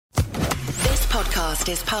podcast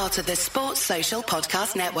is part of the Sports Social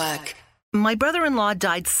Podcast Network. My brother-in-law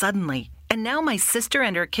died suddenly, and now my sister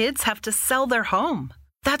and her kids have to sell their home.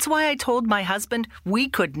 That's why I told my husband we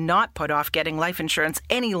could not put off getting life insurance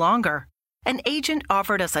any longer. An agent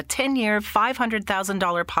offered us a 10-year,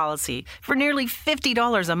 $500,000 policy for nearly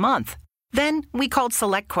 $50 a month. Then we called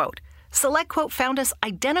SelectQuote. SelectQuote found us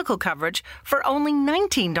identical coverage for only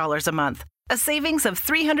 $19 a month, a savings of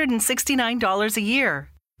 $369 a year.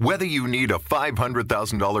 Whether you need a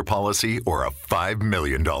 $500,000 policy or a $5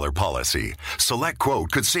 million policy, SelectQuote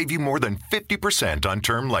could save you more than 50% on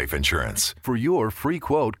term life insurance. For your free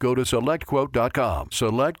quote, go to SelectQuote.com.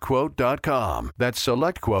 SelectQuote.com. That's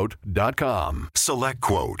SelectQuote.com.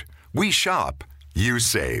 SelectQuote. We shop. You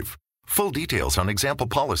save. Full details on example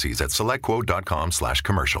policies at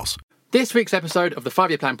SelectQuote.com/commercials. This week's episode of the 5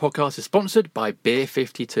 Year Plan podcast is sponsored by Beer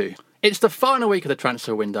 52. It's the final week of the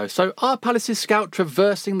transfer window, so are Palace's scouts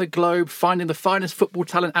traversing the globe, finding the finest football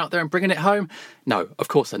talent out there and bringing it home? No, of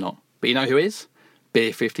course they're not. But you know who is?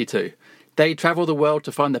 Beer 52. They travel the world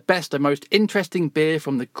to find the best and most interesting beer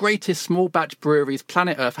from the greatest small batch breweries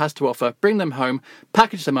planet Earth has to offer, bring them home,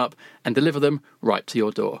 package them up, and deliver them right to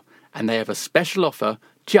your door. And they have a special offer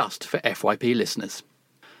just for FYP listeners.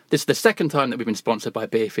 This is the second time that we've been sponsored by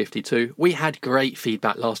Beer 52. We had great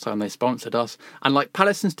feedback last time they sponsored us, and like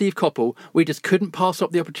Palace and Steve Coppell, we just couldn't pass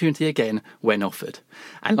up the opportunity again when offered.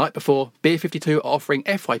 And like before, Beer 52 are offering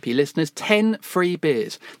FYP listeners 10 free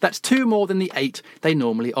beers. That's 2 more than the 8 they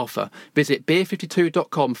normally offer. Visit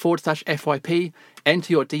beer52.com/FYP,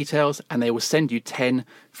 enter your details, and they will send you 10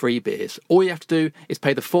 free beers. All you have to do is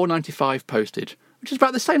pay the $4.95 postage, which is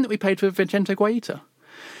about the same that we paid for Vincenzo Guaita.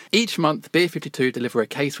 Each month, Beer 52 deliver a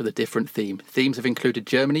case with a different theme. Themes have included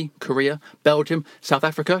Germany, Korea, Belgium, South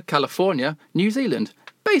Africa, California, New Zealand.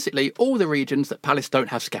 Basically, all the regions that Palace don't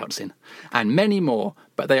have scouts in. And many more,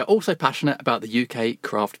 but they are also passionate about the UK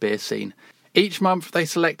craft beer scene. Each month, they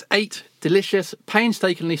select 8 delicious,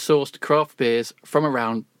 painstakingly sourced craft beers from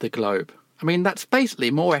around the globe. I mean, that's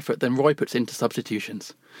basically more effort than Roy puts into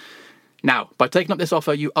substitutions. Now, by taking up this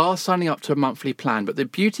offer, you are signing up to a monthly plan, but the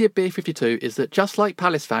beauty of Beer 52 is that just like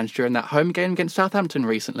Palace fans during that home game against Southampton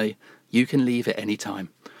recently, you can leave at any time.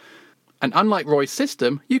 And unlike Roy's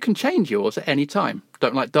system, you can change yours at any time.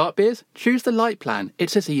 Don't like dark beers? Choose the light plan.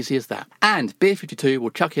 It's as easy as that. And Beer 52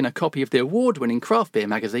 will chuck in a copy of the award-winning craft beer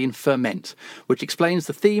magazine Ferment, which explains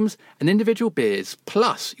the themes and individual beers.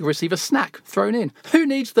 Plus, you'll receive a snack thrown in. Who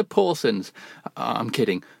needs the portions? I'm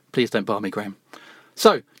kidding. Please don't bar me, Graham.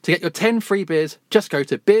 So, to get your 10 free beers, just go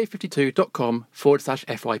to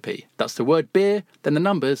beer52.com/FYP. That's the word beer, then the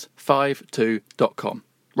numbers 52.com.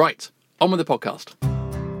 Right, on with the podcast.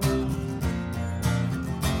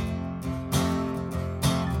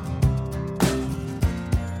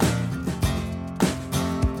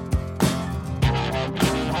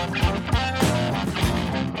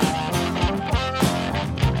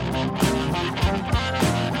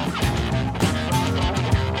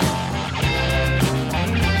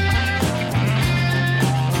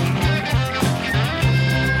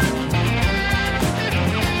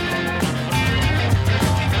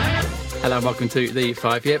 Hello and welcome to the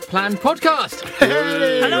 5 Year Plan podcast.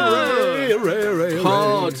 Hey! Hello!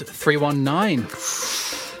 Pod 319.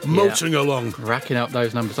 Motoring along. Racking up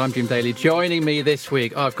those numbers. I'm Jim Daly. Joining me this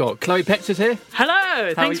week, I've got Chloe Petz is here.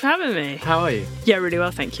 Hello, thanks for having me. How are you? Yeah, really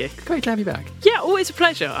well, thank you. Great to have you back. Yeah, always a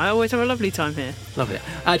pleasure. I always have a lovely time here. Lovely.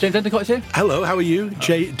 James Endicott is here. Hello, how are you?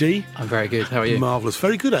 JD? I'm very good. How are you? Marvellous.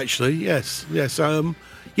 Very good, actually. Yes.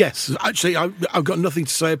 Yes, actually, I've got nothing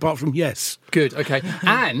to say apart from yes. Good, okay.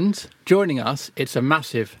 And joining us, it's a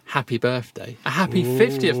massive happy birthday. A happy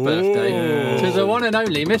 50th birthday to the one and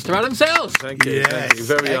only Mr. Adam Sells. Thank you. Yes. Thank you.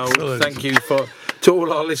 Very Excellent. old. Thank you to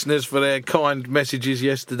all our listeners for their kind messages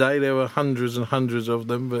yesterday. There were hundreds and hundreds of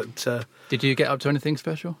them, but Did you get up to anything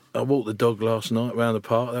special? I walked the dog last night around the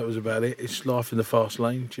park. That was about it. It's life in the fast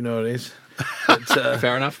lane. Do you know what it is? But,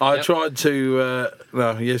 Fair enough. I tried to.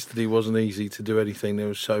 Yesterday wasn't easy to do anything. There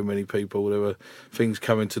were so many people. There were things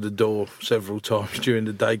coming to the door several times during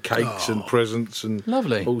the day, cakes and presents and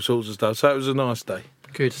Lovely. all sorts of stuff. So it was a nice day.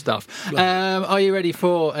 Good stuff. Are you ready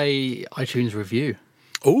for a iTunes review?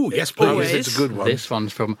 Oh, yes, please. Always. It's a good one. This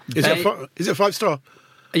one's from... Is it a 5-star?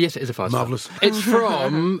 Yes, it is a 5-star. Marvellous. It's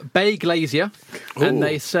from Bay Glazier, and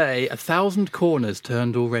they say 1,000 corners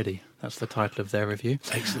turned already. That's the title of their review.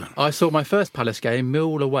 Excellent. I saw my first Palace game,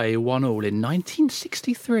 Mill away 1-1 in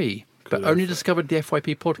 1963. But only discovered the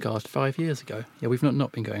FYP podcast 5 years ago. Yeah, we've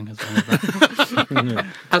not been going as long as that.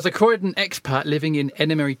 As a Croydon expat living in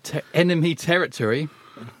enemy territory,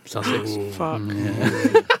 Sussex. Fuck.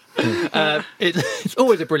 It's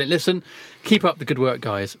always a brilliant listen. Keep up the good work,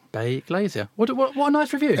 guys. Bay Glazier. What a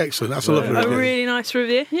nice review. Excellent. That's a lovely A review. really nice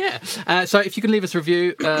review. Yeah. So if you can leave us a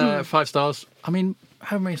review, 5 stars. I mean,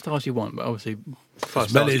 how many stars you want? But obviously, 5 As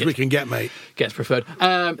stars many as we can get, mate. gets preferred.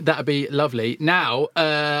 That'd be lovely. Now,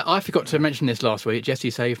 I forgot to mention this last week. Jesse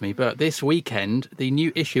saved me. But this weekend, the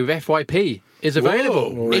new issue of FYP is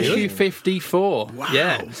available. Whoa, really? Issue 54. Wow.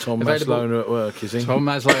 Yeah. Tom Available. Maslona at work, is he? Tom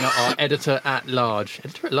Maslona, our editor-at-large.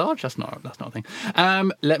 Editor-at-large? That's not a thing.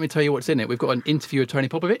 Let me tell you what's in it. We've got an interview with Tony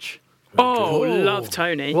Popovich. Oh, love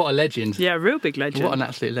Tony. What a legend. Yeah, real big legend. What an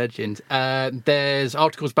absolute legend. There's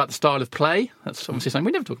articles about the style of play. That's obviously something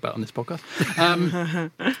we never talk about on this podcast.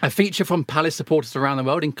 A feature from Palace supporters around the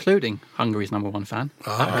world, including Hungary's number 1 fan.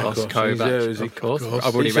 of course. Kovac, He's there, is he? of course. Of course.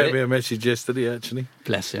 I've already He read sent me it. a message yesterday, actually.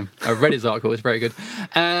 Bless him. I read his article. It's very good.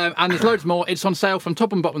 And there's loads more. It's on sale from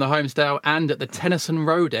top and bottom of the Homesdale and at the Tennyson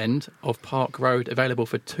Road end of Park Road, available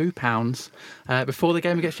for £2 before the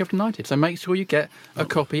game against Sheffield United. So make sure you get a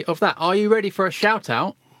copy of that. Are you ready for a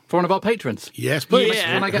shout-out for one of our patrons? Yes, please.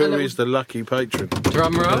 Yeah. Can I get a Who little is the lucky patron?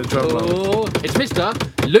 drum roll? Drum roll. Oh, it's Mr.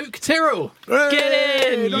 Luke Tyrrell. Get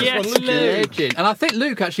in! Nice Yes, one, Luke. Luke. Legend. And I think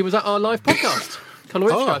Luke actually was at our live podcast. A couple of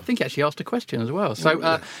weeks ago. Oh. I think he actually asked a question as well.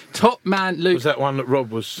 So, top man Luke. Was that one that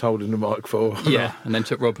Rob was holding the mic for? Yeah, and then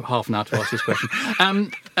took Rob half an hour to ask this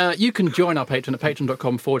question. You can join our Patreon at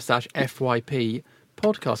patreon.com/FYP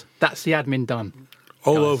podcast. That's the admin done.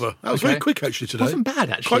 All Guys. over. That was Okay. very quick, actually, today. Wasn't bad,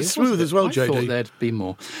 actually. Quite smooth wasn't it? as well, I JD. thought there'd be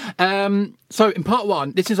more. So, in part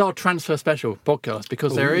 1, this is our transfer special podcast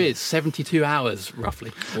because there is 72 hours,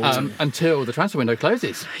 roughly, until the transfer window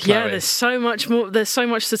closes. Yeah, Chloe. there's so much more. There's so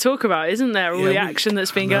much to talk about, isn't there? All the action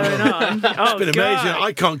that's been going on. Oh, It's been amazing. God.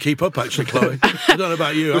 I can't keep up, actually, Chloe. I don't know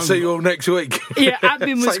about you. We'll see you all next week. Yeah,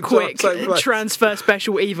 admin was Same time, quick. same place. Transfer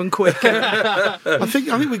special even quicker. I think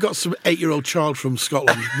we got some 8-year-old child from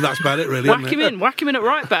Scotland. That's about it, really. Whack isn't him it? in. Whack him in at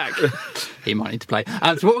right back. He might need to play.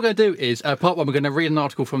 So what we're going to do is, part 1, we're going to read an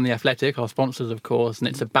article from The Athletic, our sponsors, of course, and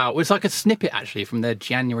it's like a snippet, actually, from their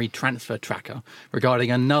January transfer tracker regarding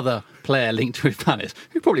another player linked with Palace,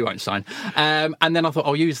 who probably won't sign. And then I thought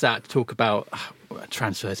I'll use that to talk about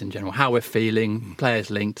transfers in general, how we're feeling, players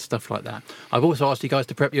linked, stuff like that. I've also asked you guys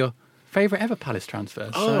to prep your favourite ever Palace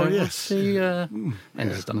transfers. Oh, so yes. We'll see.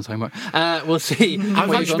 Ender's has done his homework. We'll see. I've what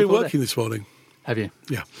you've actually gone been for working there. this morning. Have you?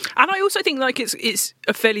 Yeah. And I also think it's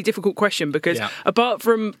a fairly difficult question because apart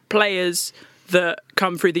from players that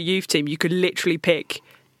come through the youth team, you could literally pick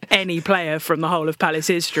any player from the whole of Palace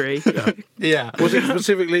history. Yeah. Was it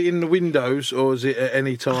specifically in the windows, or was it at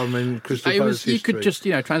any time in Crystal Palace You history? could just,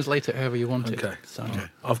 translate it however you wanted. Okay. So.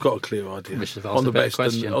 I've got a clear idea. We should have asked On the a better best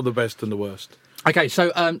question. on the best and the worst. Okay,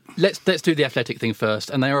 so let's do the Athletic thing first.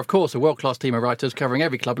 And they are, of course, a world-class team of writers covering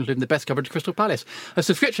every club, including the best coverage of Crystal Palace. A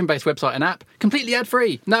subscription-based website and app, completely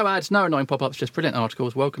ad-free. No ads, no annoying pop-ups, just brilliant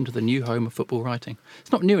articles. Welcome to the new home of football writing.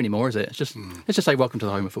 It's not new anymore, is it? It's just let's just say welcome to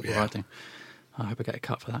the home of football writing. I hope I get a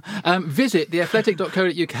cut for that. Visit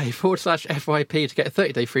theathletic.co.uk/FYP to get a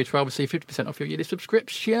 30-day free trial. Receive 50% off your yearly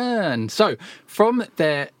subscription. So, from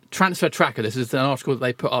their transfer tracker, this is an article that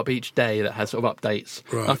they put up each day that has sort of updates.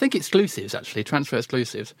 Right. I think exclusives, actually, transfer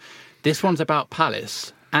exclusives. This one's about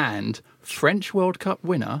Palace and French World Cup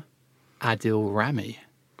winner Adil Rami.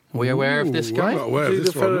 Are we aware of this Ooh, guy? I'm not aware of Who's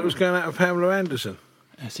this the fellow one. that was going out of Pamela Anderson?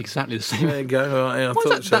 It's exactly the same. There you go. Right, yeah, I What's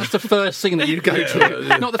thought that? so. That's the first thing that you go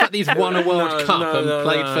to. Not the fact that he's won a World No, Cup no, and no,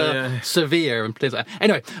 played no, for yeah. Sevilla and players like that.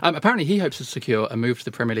 Anyway, apparently he hopes to secure a move to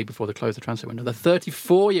the Premier League before the close of the transfer window. The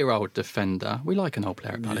 34-year-old defender, we like an old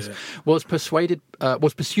player at Palace, was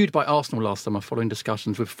pursued by Arsenal last summer following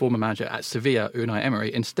discussions with former manager at Sevilla, Unai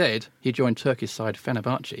Emery. Instead, he joined Turkish side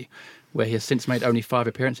Fenerbahce, where he has since made only 5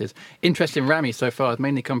 appearances. Interest in Rami so far has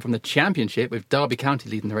mainly come from the Championship, with Derby County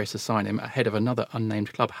leading the race to sign him ahead of another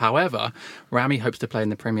unnamed club. However, Rami hopes to play in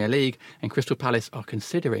the Premier League, and Crystal Palace are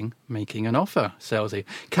considering making an offer, Selzy.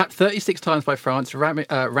 Capped 36 times by France,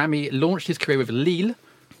 Rami launched his career with Lille. Did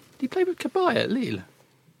he play with Kabay at Lille?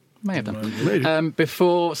 May have done.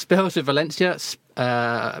 Before spells with Valencia,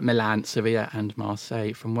 Milan, Sevilla and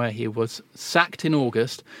Marseille, from where he was sacked in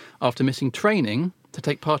August after missing training to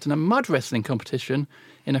take part in a mud wrestling competition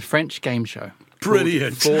in a French game show.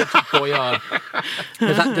 Brilliant. Fort Boyard.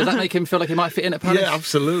 Does that make him feel like he might fit in at Palace? Yeah,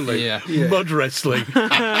 absolutely. Yeah. Mud wrestling.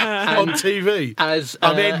 on TV.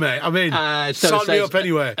 I'm in, mate. I'm in. Sign me up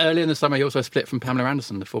anywhere. Earlier in the summer, he also split from Pamela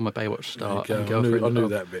Anderson, the former Baywatch star and girlfriend. I knew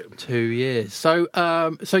that bit. 2 years. So,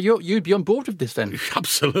 you'd be on board with this then?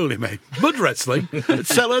 Absolutely, mate. Mud wrestling at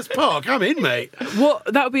Sellers Park. I'm in, mate.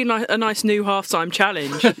 That would be a nice new halftime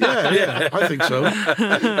challenge. Yeah, I think so.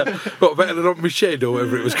 What, better than on my shed or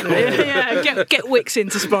whatever it was called? Yeah, get Wix in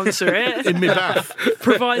to sponsor it. In my bath.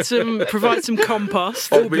 Provide some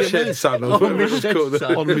compost. On my shed, son. On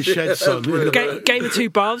my shed, son. Game of Two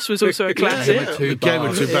Baths was also a classic. Game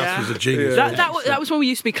of Two Baths was a genius. That was when we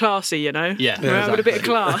used to be classy, you know? Yeah. We're having a bit of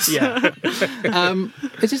class. Yeah.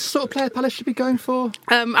 Is this the sort of player Palace should be going for?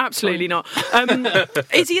 Absolutely not.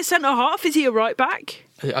 Is he a centre-half? Is he a right-back?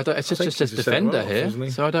 It just says defender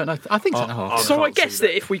here, so I don't know. I think centre-half. So I guess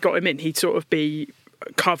that if we got him in, he'd sort of be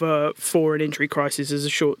cover for an injury crisis as a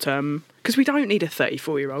short-term... Because we don't need a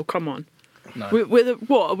 34-year-old, come on. No.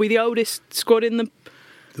 Are we the oldest squad in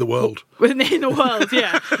the world? In the world,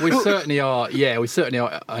 yeah. We certainly are. Yeah, we certainly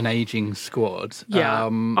are an ageing squad. Yeah,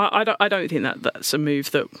 I don't think that's a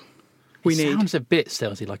move that we need. Sounds a bit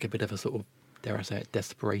salesy, like a bit of a sort of, dare I say it,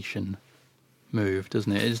 desperation move,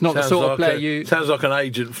 doesn't it? It's not the sort of player you... Sounds like an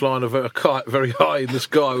agent flying a kite very high in the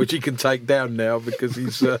sky, which he can take down now because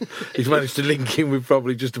he's managed to link in with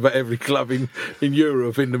probably just about every club in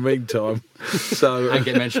Europe in the meantime. So and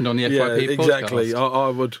get mentioned on the FYP podcast. Exactly.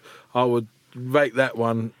 I would rate that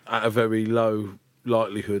one at a very low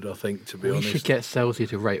likelihood, I think, to be honest. We should get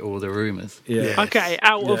Celsius to rate all the rumours. Yeah. Yes. Okay,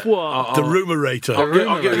 out of what? The rumour rater.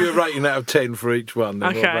 I'll give you a rating out of 10 for each one.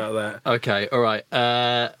 Then. Okay. What about that? Okay, all right.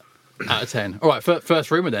 Out of 10. All right, first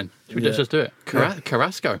rumour then. Let's just do it.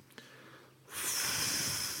 Carrasco.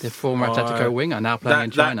 The former Atletico winger, now playing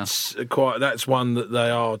in China. That's one that they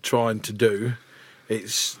are trying to do.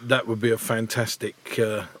 That would be a fantastic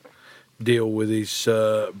deal with his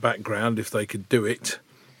background if they could do it.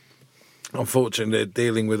 Unfortunately, they're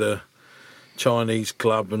dealing with a Chinese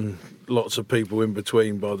club and lots of people in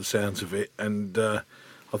between by the sounds of it. And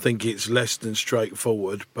I think it's less than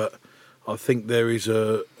straightforward, but I think there is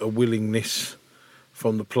a willingness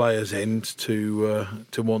from the players' end to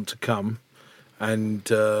want to come. And,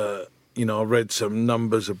 I read some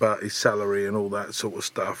numbers about his salary and all that sort of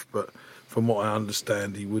stuff, but from what I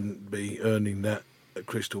understand, he wouldn't be earning that at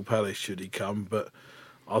Crystal Palace should he come. But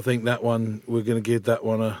I think that one, we're going to give that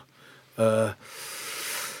one a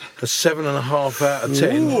 7.5 out of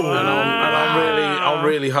 10. Ooh, and I'm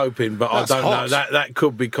really hoping, but that's I don't hot. know. That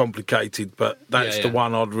could be complicated, but that's the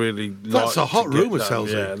one I'd really like. That's a hot rumour,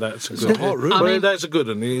 Selzy. Yeah, that's a good hot rumour. Well, that's a good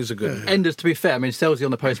one. It is a good one. Enders, to be fair, I mean, Selzy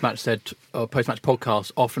on the post-match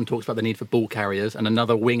podcast often talks about the need for ball carriers and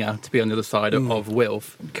another winger to be on the other side of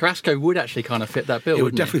Wilf. Carrasco would actually kind of fit that bill, It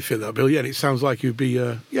would wouldn't definitely fit that bill, yeah. And it sounds like he'd be,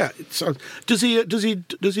 Does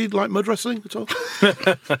he like mud wrestling at all?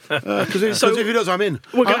 Because if he does, I'm in.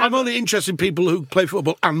 I'm only interested in people who play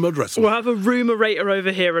football and mud wrestling. We'll have a rumour rater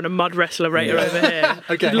over here and a mud wrestler rater over here.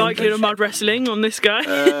 Okay. You'd like a mud wrestling on this guy?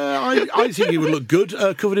 I think he would look good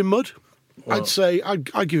covered in mud. I'd say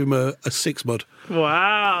I'd give him a 6 mud.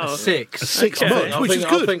 Wow. A 6? A 6 Okay. mud, which is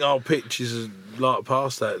good. I think our pitch is like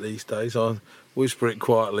past that these days. I whisper it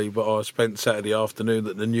quietly, but I spent Saturday afternoon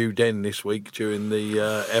at the New Den this week during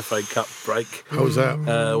the FA Cup break. How was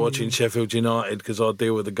that? Watching Sheffield United, because I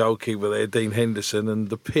deal with the goalkeeper there, Dean Henderson, and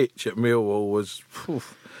the pitch at Millwall was...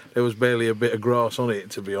 there was barely a bit of grass on it,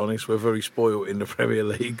 to be honest. We're very spoilt in the Premier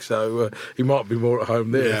League, so he might be more at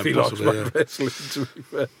home there if he likes mud wrestling, to be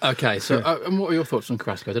fair. Okay, so and what are your thoughts on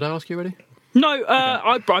Carrasco? Did I ask you already? No,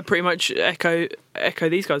 I pretty much echo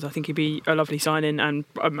these guys. I think he'd be a lovely signing and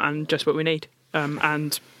just what we need.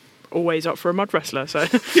 And always up for a mud wrestler, so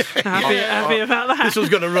happy about that. This one's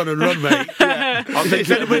going to run and run, mate. If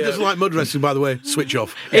anybody doesn't like mud wrestling, by the way, switch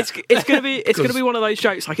off. It's going to be one of those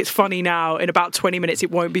jokes like it's funny now. In about 20 minutes,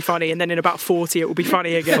 it won't be funny, and then in about 40, it will be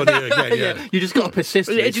funny again. Funny again, yeah. You just got to persist.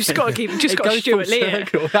 You just got to keep. Just got to Stuart Lee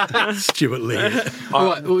it. Stuart Lee.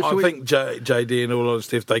 I think JD, in all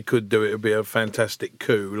honesty, if they could do it, it'd be a fantastic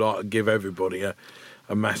coup. Like give everybody a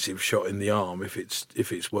massive shot in the arm if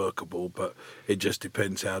it's workable, but it just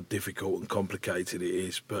depends how difficult and complicated it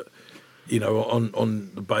is. But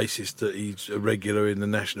on the basis that he's a regular in the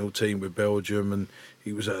national team with Belgium, and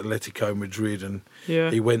he was at Atletico Madrid, and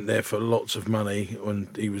he went there for lots of money, and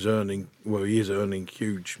he is earning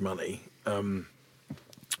huge money.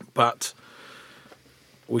 But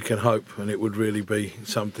we can hope, and it would really be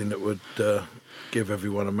something that would give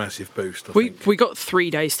everyone a massive boost. I think. We got 3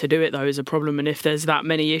 days to do it though, is a problem, and if there's that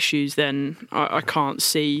many issues, then I can't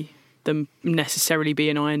see them necessarily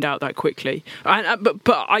being ironed out that quickly.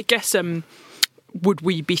 But I guess would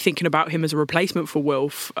we be thinking about him as a replacement for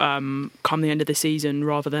Wilf come the end of the season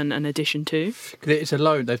rather than an addition to? It's a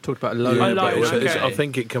loan. They've talked about a loan. Yeah, okay. I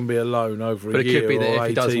think it can be a loan over but a year, it could be that or if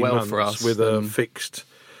he does 18 well months for us, with a fixed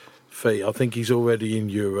fee. I think he's already in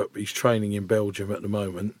Europe. He's training in Belgium at the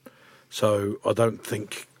moment, so I don't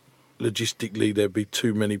think logistically there'd be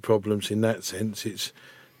too many problems in that sense. It's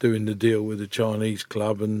doing the deal with the Chinese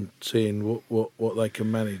club and seeing what they can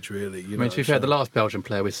manage, really. To be fair, the last Belgian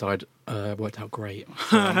player we signed worked out great.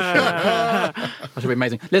 That should be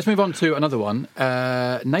amazing. Let's move on to another one.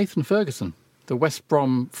 Nathan Ferguson, the West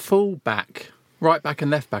Brom full-back, right back and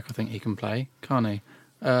left back, I think he can play, can't he?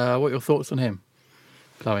 What are your thoughts on him,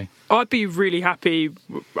 Chloe? I'd be really happy.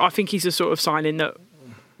 I think he's a sort of signing that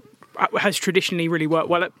has traditionally really worked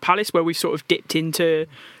well at Palace, where we've sort of dipped into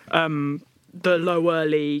the lower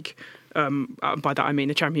league. By that I mean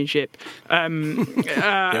the Championship. We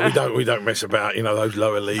don't mess about, those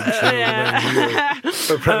lower leagues.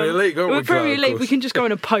 We're Premier League, aren't we? We're Premier League. We can just go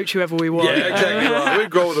in and poach whoever we want. Yeah, exactly right. We've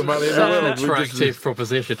got all the money in the world. That's an attractive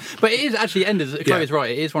proposition. But it is actually ended. Chloe's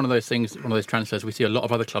right. It is one of those things, one of those transfers we see a lot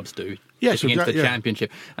of other clubs do. Yes, into the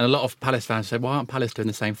Championship, and a lot of Palace fans say, "Why aren't Palace doing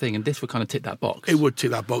the same thing?" And this would kind of tick that box. It would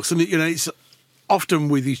tick that box, and it's often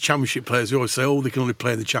with these Championship players, they always say, "Oh, they can only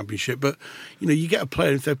play in the Championship." But you get a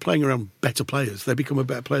player, if they're playing around better players, they become a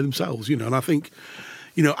better player themselves. And I think,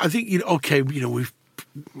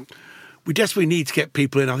 we desperately need to get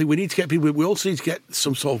people in. I think we need to get people. We also need to get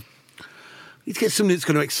some sort of. Need to get something that's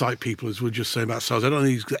going to excite people, as we're just saying about Salz. I don't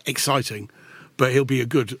think he's exciting, but he'll be a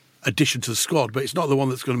good addition to the squad. But it's not the one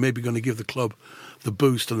that's going to give the club the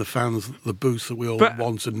boost and the fans the boost that we all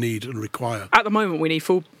want and need and require. At the moment, we need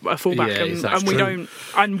a fullback, and we don't.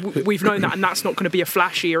 And we've known that, and that's not going to be a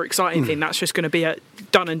flashy or exciting thing. That's just going to be a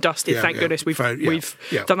done and dusted. Thank goodness we've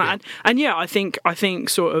done that. And I think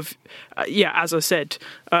sort of as I said,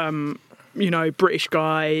 British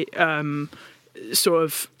guy, sort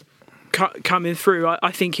of coming through.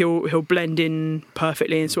 I think he'll blend in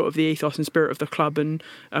perfectly in sort of the ethos and spirit of the club and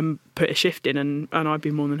put a shift in, and I'd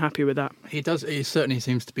be more than happy with that. He does. He certainly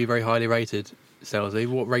seems to be very highly rated. Selzy,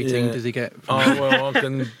 what rating does he get? I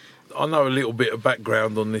know a little bit of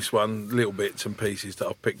background on this one, little bits and pieces that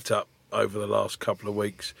I've picked up over the last couple of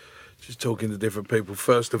weeks, just talking to different people.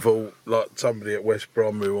 First of all, like somebody at West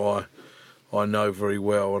Brom who I know very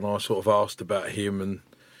well, and I sort of asked about him, and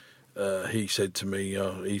he said to me,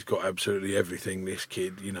 he's got absolutely everything, this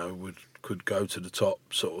kid, could go to the top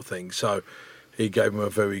sort of thing. So he gave him a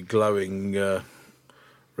very glowing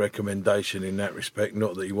recommendation in that respect.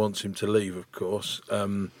 Not that he wants him to leave, of course.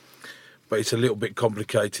 But it's a little bit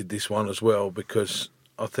complicated, this one as well, because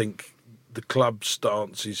I think the club's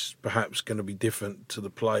stance is perhaps going to be different to the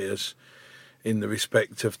players in the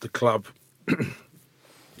respect of the club,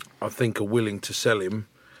 I think, are willing to sell him,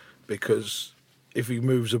 because if he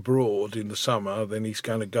moves abroad in the summer, then he's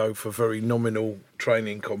going to go for very nominal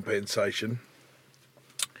training compensation,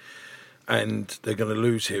 and they're going to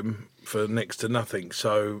lose him for next to nothing.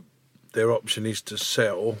 So their option is to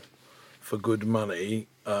sell for good money.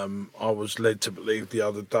 I was led to believe the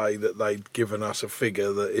other day that they'd given us a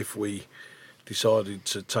figure that if we decided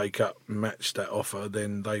to take up and match that offer,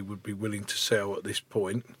 then they would be willing to sell at this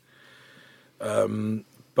point.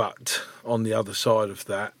 But on the other side of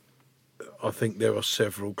that, I think there are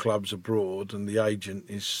several clubs abroad, and the agent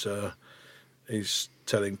is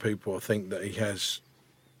telling people, I think, that he has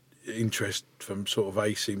interest from sort of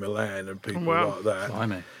AC Milan and people like that.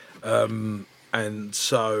 And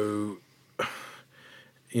so,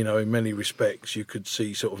 in many respects, you could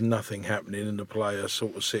see sort of nothing happening and the player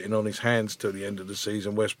sort of sitting on his hands till the end of the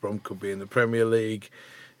season. West Brom could be in the Premier League.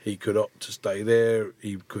 He could opt to stay there.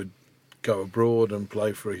 He could go abroad and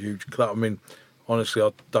play for a huge club. I mean, honestly,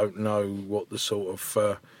 I don't know what the sort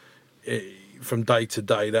of... from day to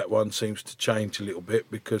day, that one seems to change a little bit,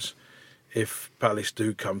 because if Palace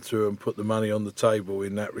do come through and put the money on the table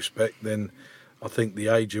in that respect, then I think the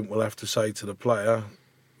agent will have to say to the player,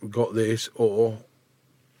 we've got this, or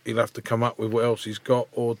he'll have to come up with what else he's got,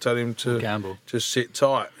 or tell him to gamble, just sit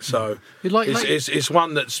tight. So it's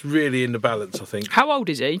one that's really in the balance, I think. How old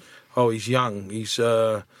is he? Oh, he's young.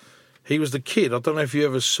 He was the kid. I don't know if you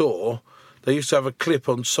ever saw... They used to have a clip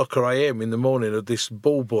on Soccer AM in the morning of this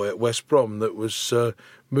ball boy at West Brom that was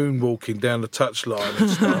moonwalking down the touchline and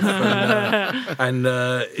stuff. and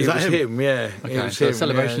it was him, yeah. Okay, it was so him.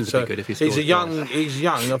 celebrations would be good if he scored. He's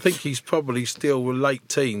young. I think he's probably still late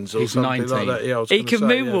teens or something 19. like that. Yeah, he can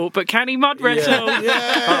moonwalk, but can he mud wrestle?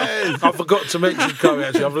 Yeah. I forgot to mention, Chloe,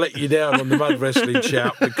 actually, I've let you down on the mud wrestling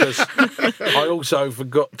shout, because I also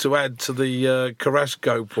forgot to add to the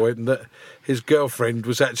Carrasco point that his girlfriend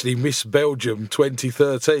was actually Miss Belgium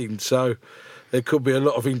 2013, so there could be a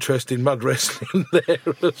lot of interest in mud wrestling there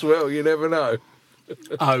as well. You never know.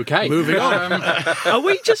 Okay, moving on. Are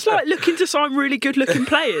we just like looking to sign really good-looking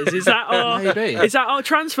players? Is that our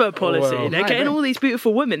transfer policy? Well, they're getting all these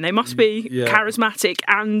beautiful women. They must be charismatic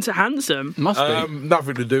and handsome. Must be.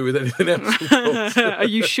 Nothing to do with anything else. Are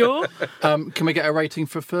you sure? Can we get a rating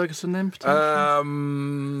for Ferguson then?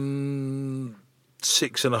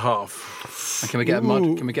 6.5. And can we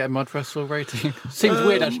get a mud wrestle rating? Seems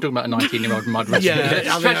weird actually talking about a 19-year-old mud wrestler.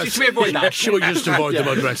 Yeah, should we avoid that? Sure, just avoid the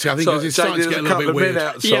mud wrestling. I think because it's starting to get a little bit weird.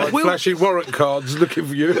 Outside, flashing warrant cards, looking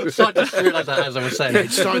for you. I just realised that as I was saying.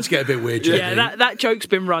 It's starting to get a bit weird. Yeah, that joke's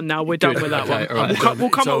been run now. We're done with that one. Right.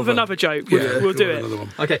 We'll come up with another joke. We'll do it.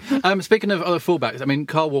 Okay. Speaking of other fullbacks, I mean,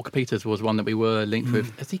 Carl Walker-Peters was one that we were linked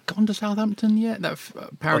with. Has he gone to Southampton yet?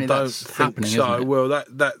 Apparently that's happening, isn't it? Well,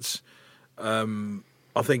 that's.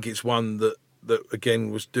 I think it's one that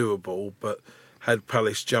again was doable, but had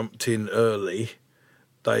Palace jumped in early,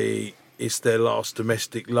 it's their last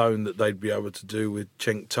domestic loan that they'd be able to do with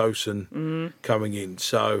Cenk Tosun coming in.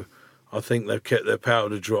 So I think they've kept their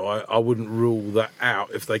powder dry. I wouldn't rule that out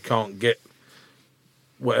if they can't get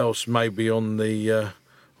what else may be on the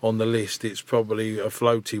list. It's probably a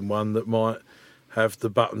floating one that might have the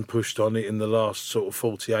button pushed on it in the last sort of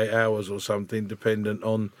 48 hours or something, dependent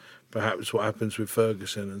on perhaps what happens with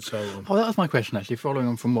Ferguson and so on. Oh, that was my question, actually, following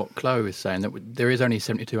on from what Chloe was saying, that there is only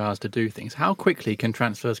 72 hours to do things. How quickly can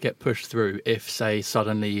transfers get pushed through if, say,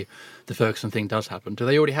 suddenly the Ferguson thing does happen? Do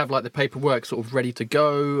they already have, like, the paperwork sort of ready to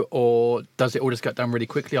go, or does it all just get done really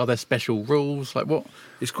quickly? Are there special rules? Like, what?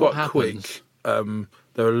 It's quite quick. There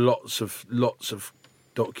are lots of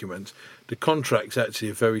documents. The contracts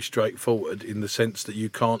actually are very straightforward in the sense that you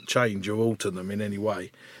can't change or alter them in any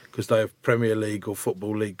way, because they have Premier League or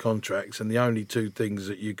Football League contracts, and the only two things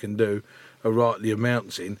that you can do are write the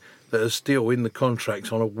amounts in that are still in the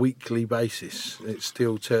contracts on a weekly basis. It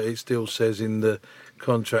still says in the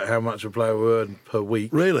contract how much a player will earn per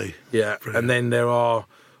week. Really? Yeah. Brilliant. And then there are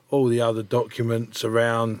all the other documents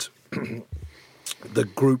around the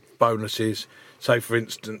group bonuses. Say, for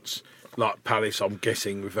instance, like Palace, I'm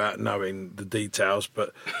guessing without knowing the details,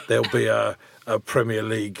 but there'll be a Premier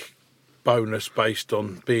League bonus based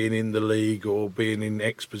on being in the league or being in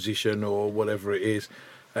X position or whatever it is.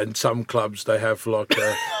 And some clubs, they have like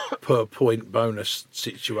a per point bonus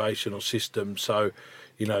situation or system. So,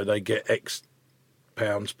 they get X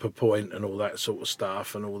pounds per point and all that sort of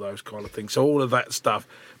stuff and all those kind of things. So all of that stuff,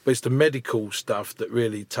 but it's the medical stuff that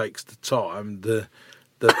really takes the time. The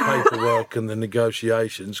paperwork and the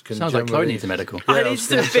negotiations can sounds like Chloe needs a medical. Yeah,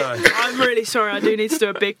 I'm really sorry. I do need to do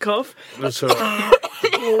a big cough. That's all right.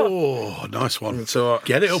 Oh, nice one. That's all right.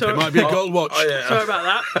 Get it up. It might be a gold watch. Yeah. Sorry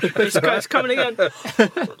about that. It's coming again.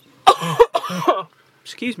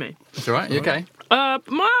 Excuse me. That's all right. You okay?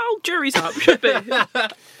 My old jury's up. Should be.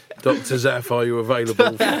 Dr. Zaff, are you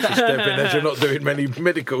available to step in? As you're not doing many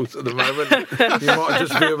medicals at the moment, you might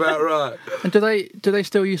just be about right. And do they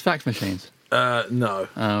still use fax machines? No.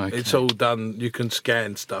 Oh, okay. It's all done. You can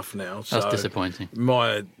scan stuff now. That's disappointing.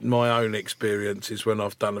 My own experience is when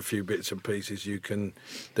I've done a few bits and pieces, you can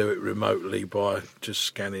do it remotely by just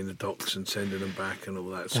scanning the docs and sending them back and all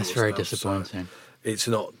that sort of stuff. That's very disappointing.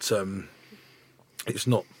 So it's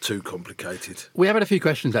not too complicated. We have had a few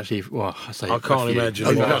questions, actually. Well, I can't imagine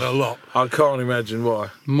why. You've had a lot. I can't imagine why.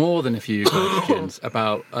 More than a few questions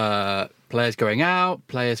about players going out,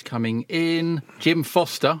 players coming in. Jim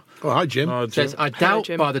Foster. Oh, hi, Jim. Says, I doubt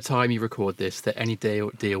by the time you record this that any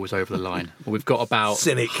deal was over the line. Well, we've got about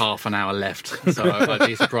half an hour left, so I'd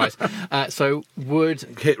be surprised. So would...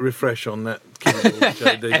 Hit refresh on that keyboard,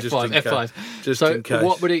 JD, F5. Just in case.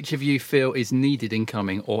 What would each of you feel is needed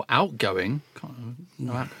incoming or outgoing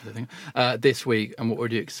this week, and what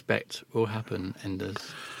would you expect will happen, Enders?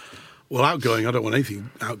 Well, outgoing, I don't want anything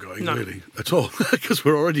outgoing, really, at all, because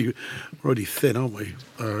we're already thin, aren't we,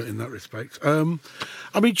 in that respect?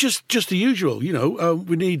 I mean, just the usual,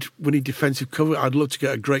 we need defensive cover. I'd love to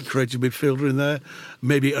get a great creative midfielder in there,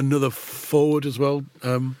 maybe another forward as well,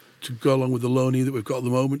 to go along with the loanee that we've got at the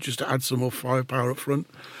moment, just to add some more firepower up front.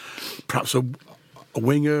 Perhaps a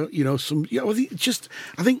winger, I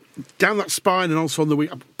think down that spine and also on the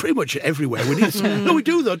wing, pretty much everywhere. We need no, we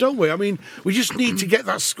do though, don't we? I mean, we just need to get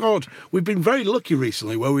that squad. We've been very lucky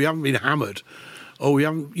recently where we haven't been hammered oh, we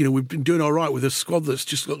haven't, we've been doing all right with a squad that's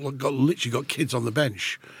just literally got kids on the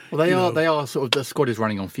bench. Well, they are sort of, the squad is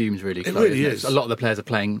running on fumes, really. It really is. A lot of the players are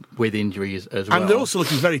playing with injuries as well. And they're also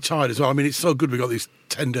looking very tired as well. I mean, it's so good we got this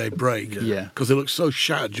 10-day break. Yeah. Because they looked so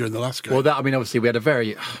shattered during the last game. Well, obviously we had a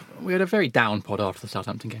very down pod after the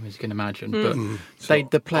Southampton game, as you can imagine.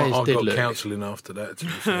 But the players did look... I got counselling after that, to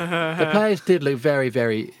be fair. The players did look very,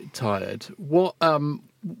 very tired. What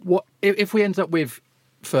if we end up with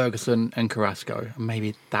Ferguson and Carrasco, and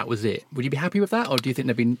maybe that was it? Would you be happy with that, or do you think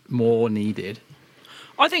there'd be more needed?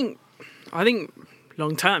 I think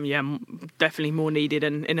long term, definitely more needed,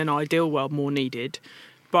 and in an ideal world, more needed.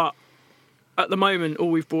 But at the moment,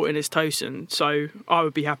 all we've brought in is Tosin, so I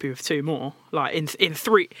would be happy with 2 more. Like in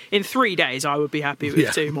 3 days, I would be happy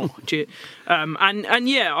with 2 more.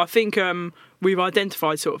 I think we've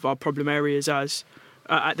identified sort of our problem areas as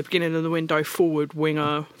at the beginning of the window: forward,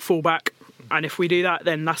 winger, fullback. And if we do that,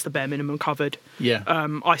 then that's the bare minimum covered. Yeah.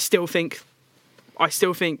 I still think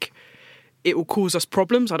it will cause us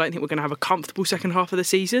problems. I don't think we're going to have a comfortable second half of the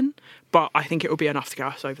season, but I think it will be enough to get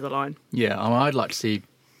us over the line. Yeah, I'd like to see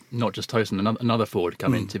not just Tosin, another forward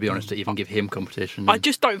come in, to be honest, to even give him competition. I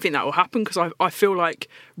just don't think that will happen, because I feel like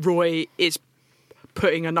Roy is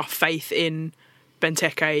putting enough faith in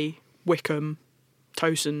Benteke, Wickham,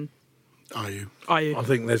 Tosin. Are you? I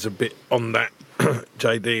think there's a bit on that,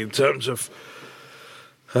 JD, in terms of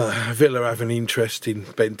Villa having interest in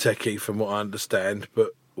Benteke, from what I understand,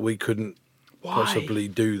 but we couldn't possibly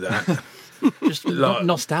do that. Just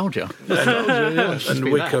nostalgia.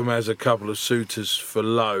 And Wickham has a couple of suitors for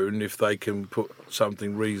loan if they can put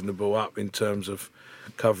something reasonable up in terms of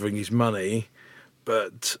covering his money.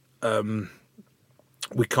 But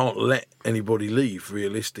we can't let anybody leave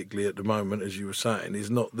realistically at the moment, as you were saying. It's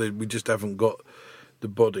not that we just haven't got the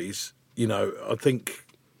bodies. I think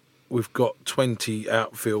we've got 20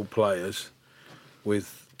 outfield players,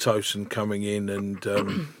 with Tosin coming in and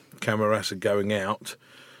Camarasa going out,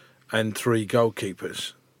 and 3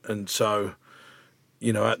 goalkeepers. And so,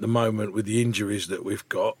 at the moment, with the injuries that we've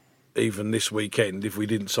got, even this weekend, if we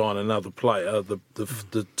didn't sign another player,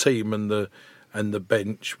 the team and the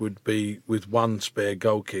bench would be with 1 spare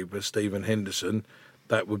goalkeeper, Stephen Henderson.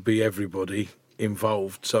 That would be everybody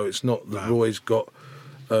involved. So it's not that Roy's got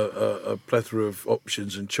a plethora of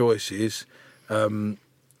options and choices. So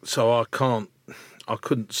I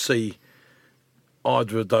couldn't see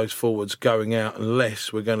either of those forwards going out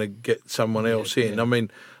unless we're going to get someone else in. I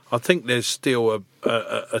mean, I think there's still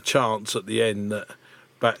a chance at the end that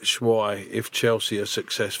Batshuayi, if Chelsea are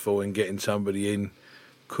successful in getting somebody in,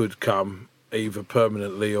 could come either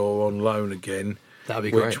permanently or on loan again. That'd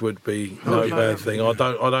be great. Which would be no bad thing. I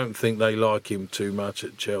don't think they like him too much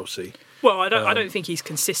at Chelsea. Well, I don't think he's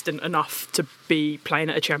consistent enough to be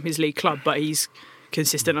playing at a Champions League club, but he's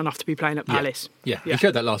consistent enough to be playing at Palace. Yeah. He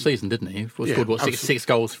showed that last season, didn't he? He scored, six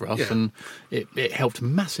goals for us, and it helped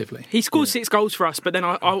massively. He scored 6 goals for us, but then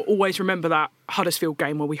I'll always remember that Huddersfield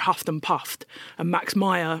game where we huffed and puffed, and Max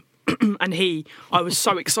Meyer and I was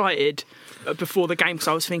so excited before the game, because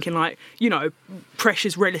I was thinking,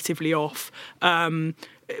 pressure's relatively off.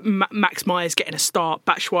 Max Meyer's getting a start,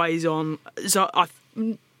 Batshuayi's on. I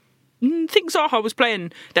think Zaha was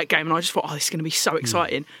playing that game, and I just thought, this is going to be so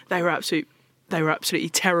exciting. They were absolutely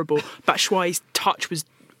terrible. Batshuayi's touch was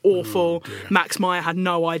awful. Max Meyer had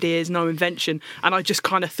no ideas, no invention, and I just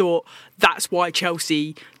kind of thought that's why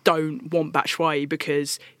Chelsea don't want Batshuayi,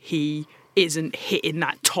 because he isn't hitting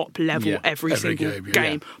that top level every single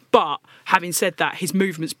game. But having said that, his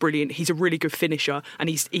movement's brilliant. He's a really good finisher, and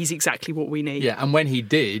he's exactly what we need. Yeah, and when he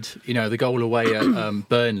did, the goal away at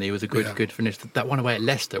Burnley was a good finish. That one away at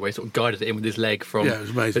Leicester, where he sort of guided it in with his leg from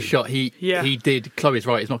the shot. He did. Chloe's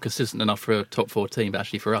right. He's not consistent enough for a top 4 team, but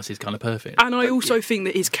actually for us, he's kind of perfect. And I also think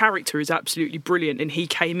that his character is absolutely brilliant, and he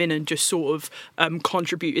came in and just sort of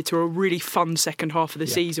contributed to a really fun second half of the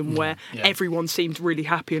season where everyone seemed really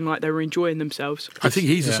happy and like they were enjoying themselves. I think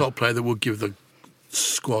he's the sort of player that will give the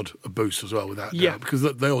squad a boost as well, without doubt, because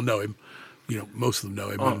they all know him. Most of them know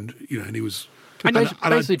him, and he was. And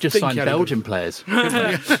basically just signed Belgian players.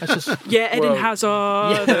 Eden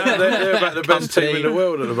Hazard. They're about the best team in the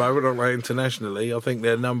world at the moment, aren't they? Internationally, I think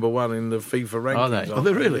they're number 1 in the FIFA rankings. Are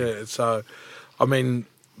they really? Yeah. So, I mean,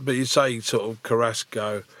 but you say sort of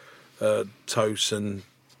Carrasco, Tosin,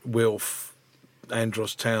 Wilf,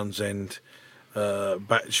 Andros Townsend,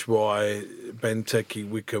 Batshuayi, Benteke,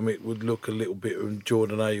 Wickham, it would look a little bit, and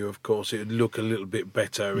Jordan Ayew, of course, it would look a little bit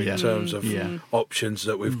better in terms of options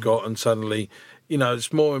that we've got, and suddenly,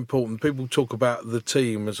 it's more important. People talk about the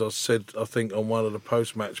team, as I said, I think on one of the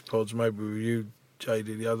post-match pods, maybe with you,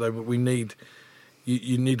 JD, the other day, but we need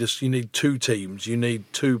you need two teams. You need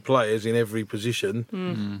two players in every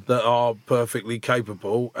position that are perfectly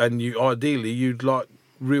capable, and ideally you'd like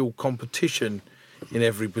real competition in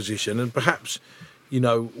every position. And perhaps,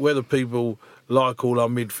 whether people like all our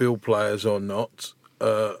midfield players or not,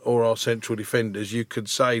 or our central defenders, you could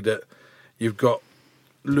say that you've got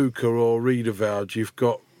Luca or Riedewald, you've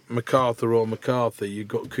got MacArthur or McCarthy, you've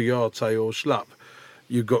got Kouyaté or Schlupp,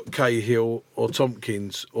 you've got Cahill or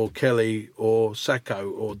Tompkins or Kelly or Sacco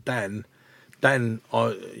or Dan. Dan,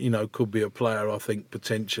 could be a player, I think,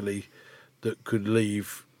 potentially that could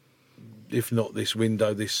leave, if not this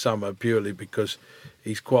window, this summer, purely because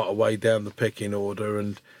he's quite a way down the pecking order,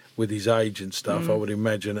 and with his age and stuff, I would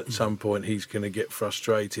imagine at some point he's going to get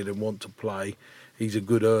frustrated and want to play. He's a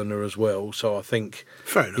good earner as well, so I think,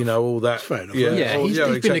 fair enough. All that. Fair enough. Yeah, he's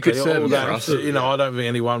been a good servant for us. I don't think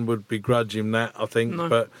anyone would begrudge him that. I think,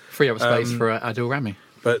 but free up space for Adil Rami.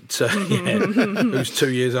 But who's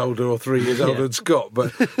 2 years older or 3 years older than Scott?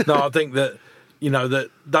 But no, I think that that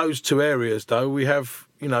those two areas, though, we have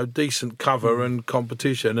decent cover and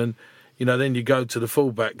competition, and then you go to the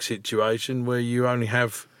fullback situation where you only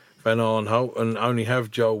have Van Arnholt and only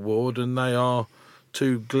have Joel Ward, and they are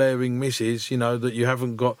two glaring misses, that you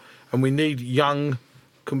haven't got. And we need young,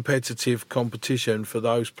 competitive competition for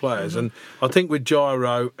those players. And I think with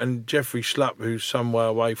Gyro and Jeffrey Schlupp, who's some way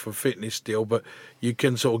away from fitness still, but you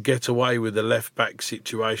can sort of get away with the left-back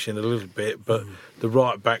situation a little bit. But the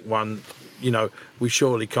right-back one, we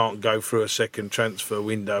surely can't go through a second transfer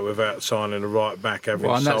window without signing a right-back,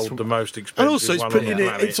 having sold the most expensive and also one on the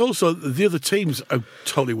planet. It's also the other teams have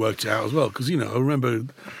totally worked it out as well, because, I remember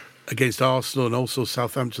against Arsenal and also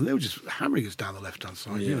Southampton, they were just hammering us down the left-hand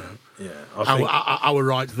side, Yeah. Our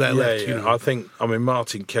right, their left, I think,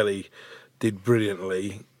 Martin Kelly did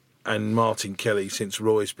brilliantly, and Martin Kelly, since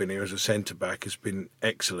Roy's been here as a centre-back, has been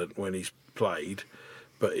excellent when he's played.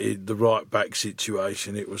 But the right-back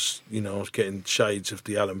situation, it was, I was getting shades of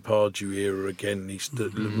the Alan Pardew era again. He's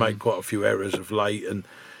made quite a few errors of late and,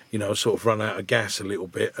 sort of run out of gas a little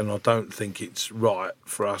bit. And I don't think it's right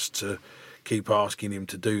for us to keep asking him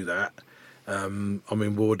to do that.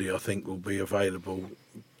 Wardy, I think, will be available,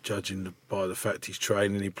 judging by the fact he's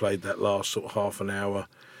training. He played that last sort of half an hour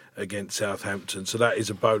against Southampton. So that is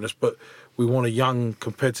a bonus. But we want a young,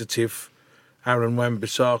 competitive Aaron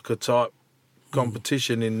Wan-Bissaka type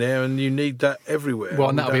competition in there, and you need that everywhere. Well,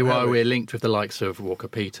 and that'll be why we're linked with the likes of Walker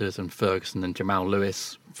Peters and Ferguson and Jamal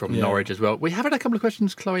Lewis from Norwich as well. We have had a couple of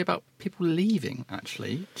questions, Chloe, about people leaving,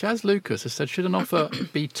 actually. Jazz Lucas has said, should an offer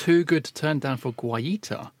be too good to turn down for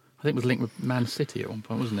Guaita? I think it was linked with Man City at one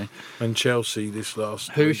point, wasn't he? And Chelsea this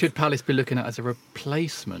last Who week. should Palace be looking at as a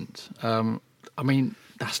replacement?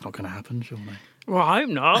 That's not going to happen, surely. Well, I hope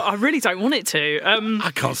not. I really don't want it to.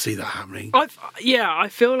 I can't see that happening. I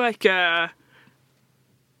feel like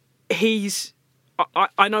he's...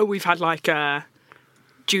 I know we've had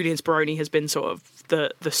Julian Speroni has been sort of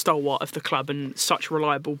the stalwart of the club and such a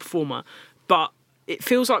reliable performer, but it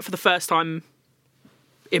feels like for the first time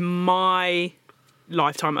in my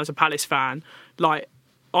lifetime as a Palace fan,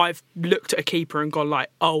 I've looked at a keeper and gone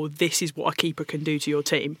oh, this is what a keeper can do to your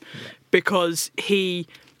team, because he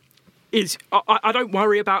is. I don't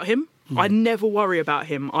worry about him. I never worry about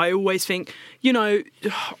him. I always think,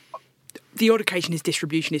 the odd occasion his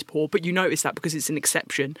distribution is poor, but you notice that because it's an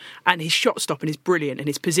exception, and his shot stopping is brilliant and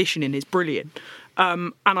his positioning is brilliant.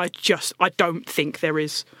 And I don't think there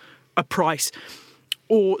is a price,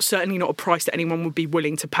 or certainly not a price that anyone would be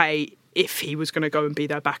willing to pay if he was going to go and be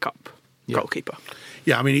their backup goalkeeper.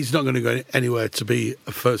 Yeah, he's not going to go anywhere to be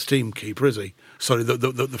a first team keeper, is he? Sorry,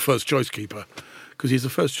 the first choice keeper. Because he's the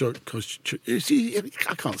first choice.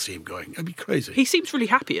 I can't see him going. It'd be crazy. He seems really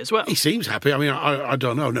happy as well. He seems happy. I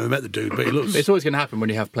don't know. I've never met the dude, but he looks... It's always going to happen when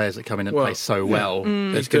you have players that come in and play so well.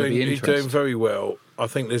 There's going to be interest. He's doing very well. I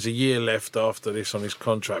think there's a year left after this on his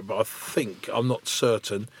contract, but I'm not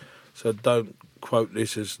certain, so don't quote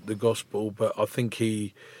this as the gospel, but I think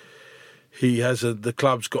he has the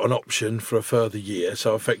club's got an option for a further year,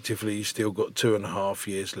 so effectively he's still got 2.5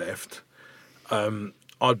 years left.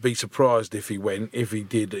 I'd be surprised if he went. If he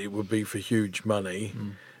did, it would be for huge money.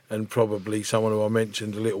 And probably someone who I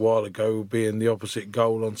mentioned a little while ago would be in the opposite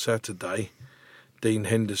goal on Saturday. Dean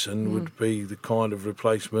Henderson would be the kind of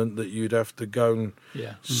replacement that you'd have to go and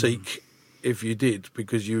seek if you did,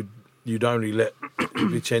 because you'd only let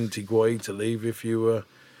Vicente Guaita leave if you were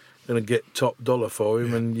going to get top dollar for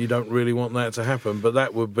him, and you don't really want that to happen. But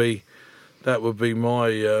that would be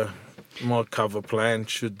my my cover plan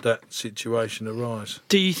should that situation arise.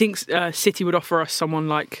 Do you think City would offer us someone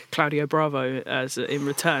like Claudio Bravo as in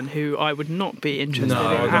return, who I would not be interested in?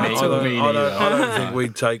 I don't think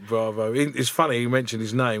we'd take Bravo. It's funny you mentioned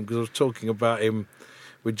his name because I was talking about him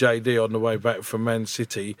with JD on the way back from Man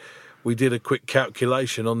City. We did a quick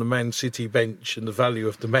calculation on the Man City bench and the value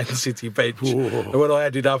of the Man City bench. Whoa. And when I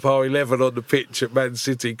added up our 11 on the pitch at Man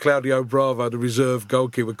City, Claudio Bravo, the reserve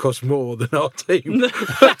goalkeeper, cost more than our team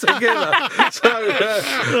together. So,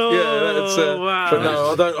 wow. But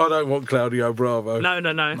no, I don't want Claudio Bravo. No.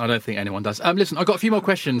 I don't think anyone does. Listen, I've got a few more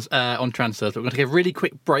questions on transfers, but we're going to take a really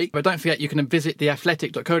quick break. But don't forget, you can visit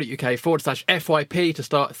theathletic.co.uk/FYP to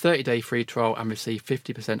start a 30-day free trial and receive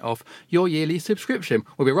 50% off your yearly subscription.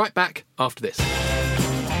 We'll be right back after this.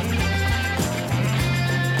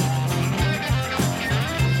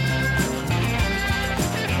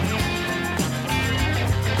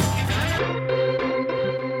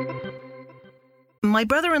 My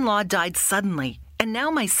brother-in-law died suddenly, and now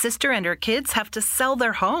my sister and her kids have to sell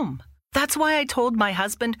their home. That's why I told my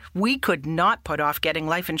husband we could not put off getting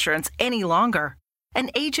life insurance any longer. An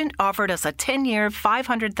agent offered us a 10-year,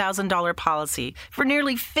 $500,000 policy for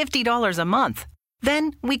nearly $50 a month.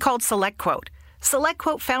 Then we called SelectQuote.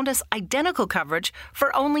 SelectQuote found us identical coverage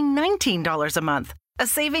for only $19 a month, a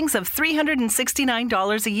savings of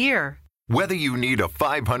 $369 a year. Whether you need a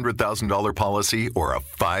 $500,000 policy or a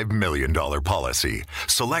 $5 million policy,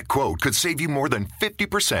 SelectQuote could save you more than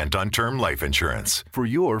 50% on term life insurance. For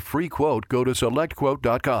your free quote, go to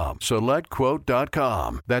SelectQuote.com.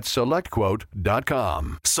 SelectQuote.com. That's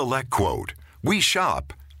SelectQuote.com. SelectQuote. We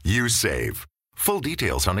shop. You save. Full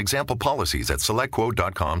details on example policies at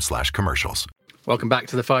SelectQuote.com/commercials. Welcome back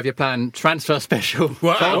to the 5-year plan transfer special.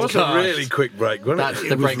 Wow, that was a really quick break, wasn't it?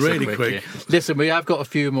 The break's really quick. Listen, we have got a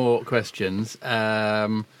few more questions.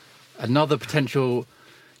 Another potential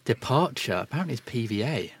departure, apparently it's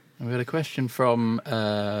PVA. And we got a question from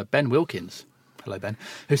Ben Wilkins. Hello, Ben.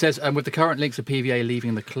 Who says, with the current links of PVA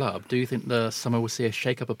leaving the club, do you think the summer will see a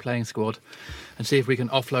shake-up of playing squad and see if we can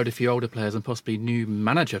offload a few older players and possibly new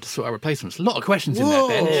manager to sort out replacements? A lot of questions in there,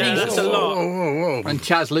 Ben. Yeah, that's a lot. Whoa. And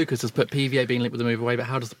Chaz Lucas has put PVA being linked with the move away, but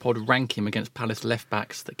how does the pod rank him against Palace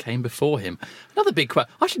left-backs that came before him? Another big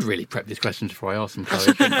question. I should really prep these questions before I ask them.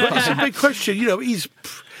 It's a big question. You know, he's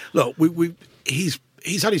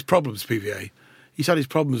had his problems, PVA. He's had his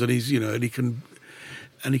problems, and he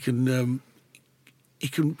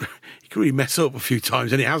can really mess up a few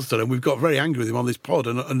times, and he has done, and we've got very angry with him on this pod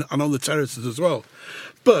and on the terraces as well.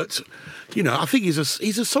 But you know, I think he's a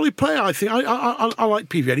solid player. I think I like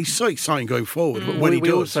PVA, and he's so exciting going forward. But when he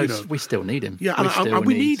does, we still need him. Yeah, and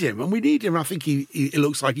we need him, and we need him. I think he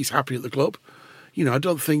looks like he's happy at the club. You know, I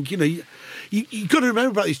don't think you got to remember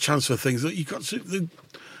about these transfer things that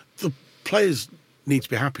the players need to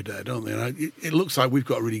be happy there, don't they? And it looks like we've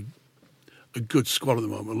got a good squad at the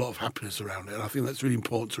moment, a lot of happiness around it, and I think that's really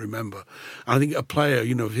important to remember. And I think a player,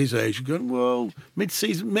 of his age, going, well,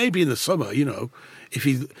 mid-season, maybe in the summer,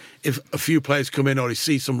 if a few players come in or he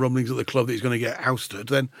sees some rumblings at the club that he's going to get ousted,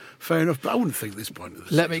 then fair enough. But I wouldn't think at this point of the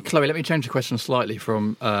season. Chloe, let me change the question slightly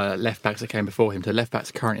from left-backs that came before him to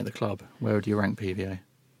left-backs currently at the club. Where would you rank PVA?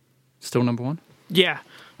 Still number one? Yeah.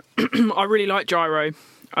 I really like Gyro.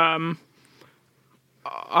 I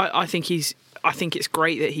think it's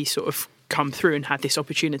great that he's sort of come through and had this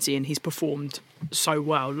opportunity, and he's performed so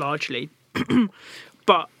well largely.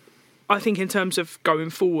 But I think in terms of going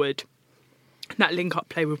forward, that link-up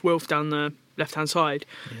play with Wilf down the left-hand side,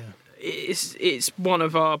 it's one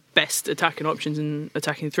of our best attacking options and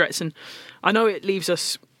attacking threats. And I know it leaves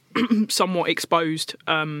us somewhat exposed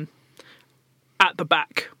at the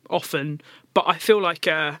back often, but I feel like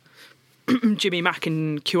Jimmy Mack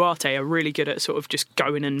and Kuarte are really good at sort of just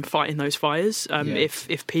going and fighting those fires if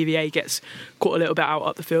PVA gets caught a little bit out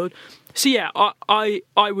up the field. So yeah, I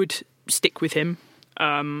would stick with him.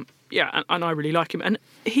 And I really like him, and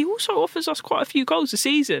he also offers us quite a few goals a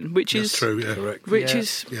season, which is true. Yeah, correct.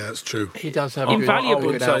 That's true. He does have invaluable.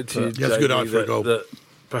 a good output. He has a good eye for a goal. That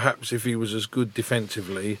perhaps if he was as good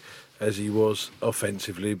defensively as he was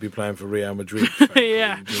offensively, he'd be playing for Real Madrid.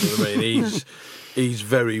 Yeah, you know what I mean. He's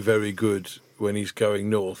very, very good when he's going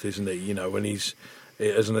north, isn't he? When he's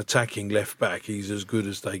as an attacking left back, he's as good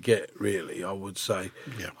as they get. Really, I would say.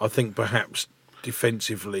 Yeah. I think perhaps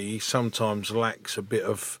defensively, he sometimes lacks a bit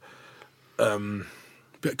of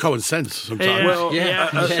common sense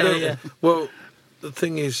sometimes. Well, the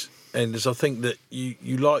thing is, Enders, I think that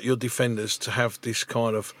you like your defenders to have this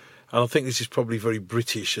kind of, and I think this is probably very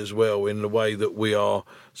British as well in the way that we are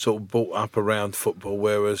sort of brought up around football,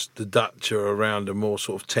 whereas the Dutch are around a more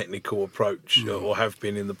sort of technical approach, or have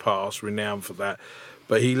been in the past, renowned for that.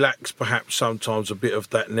 but he lacks perhaps sometimes a bit of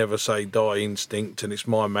that never say die instinct, and it's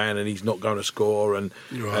my man and he's not going to score and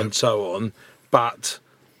so on. But,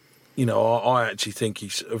 you know, I actually think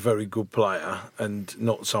he's a very good player and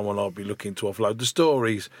not someone I'd be looking to offload. The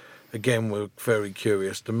stories, again, were very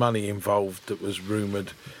curious. The money involved that was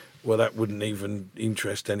rumoured, well, that wouldn't even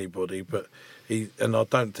interest anybody. But and I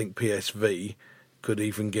don't think PSV could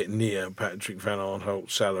even get near Patrick Van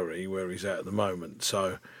Aanholt's salary where he's at the moment.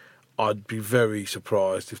 So I'd be very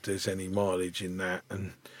surprised if there's any mileage in that.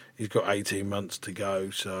 And he's got 18 months to go,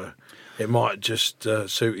 so it might just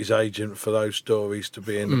suit his agent for those stories to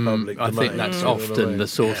be in the public domain. I think that's often the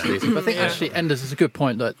source of these. But I think actually, Enders is a good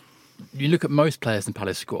point that you look at most players in the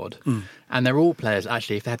Palace squad, and they're all players,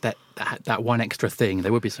 actually, if they had that one extra thing, they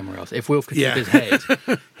would be somewhere else. If Wilf could keep his head,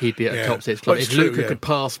 he'd be at a top 6 club. If Luca could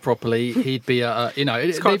pass properly, he'd be at,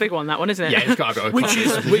 It's quite a big one, that one, isn't it? Yeah, it's got a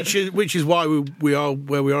which is why we are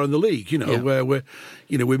where we are in the league, where we're,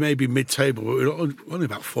 we may be mid-table, but we're only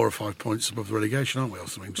about 4 or 5 points above the relegation, aren't we, or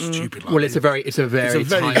something stupid like that. Well, it's a very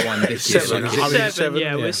tight one this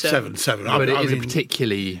year. We're 7. But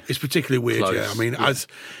it's particularly weird, close. I mean, as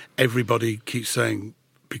everybody keeps saying,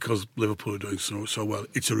 because Liverpool are doing so well,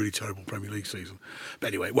 it's a really terrible Premier League season. But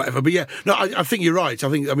anyway, whatever. But I think you're right.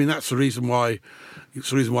 That's the reason why.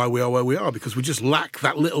 It's the reason why we are where we are, because we just lack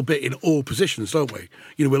that little bit in all positions, don't we?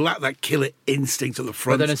 We lack that killer instinct at the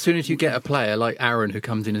front. But then, as soon as you get a player like Aaron who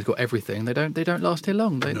comes in and has got everything, they don't last here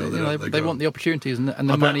long. They want the opportunities, and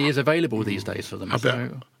the money is available these days for them.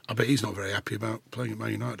 I bet he's not very happy about playing at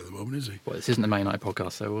Man United at the moment, is he? Well, this isn't a Man United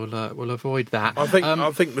podcast, so we'll avoid that. I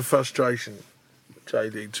think the frustration,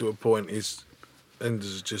 JD, to a point is,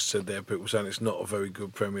 Enders has just said there, people saying it's not a very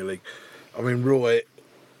good Premier League. I mean, Roy,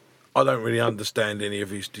 I don't really understand any of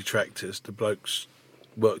his detractors. The bloke's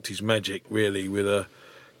worked his magic, really, with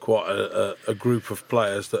quite a group of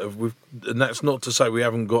players that have... And that's not to say we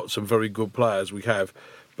haven't got some very good players, we have,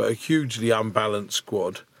 but a hugely unbalanced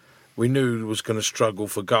squad. We knew was going to struggle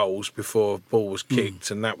for goals before the ball was kicked,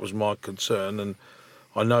 and that was my concern. And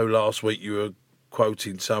I know last week you were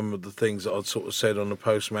quoting some of the things that I'd sort of said on the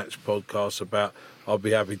post-match podcast about I'd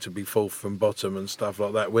be happy to be fourth from bottom and stuff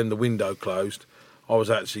like that. When the window closed, I was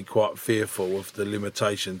actually quite fearful of the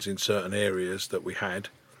limitations in certain areas that we had.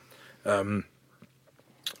 I'm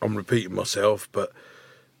repeating myself, but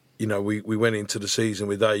we went into the season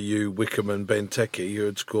with AU, Wickham and Benteke, who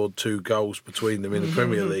had scored 2 goals between them in the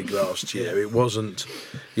Premier League last year. It wasn't,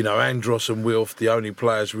 Andros and Wilf, the only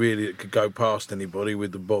players really that could go past anybody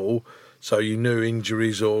with the ball. So you knew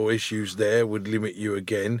injuries or issues there would limit you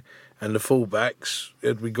again. And the fullbacks,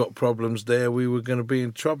 had we got problems there, we were going to be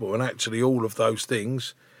in trouble. And actually all of those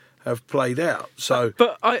things have played out. So,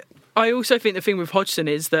 But I also think the thing with Hodgson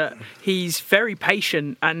is that he's very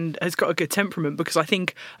patient and has got a good temperament, because I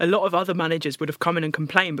think a lot of other managers would have come in and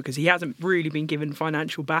complained because he hasn't really been given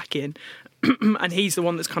financial backing and he's the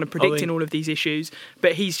one that's kind of predicting all of these issues,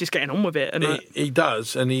 but he's just getting on with it. And he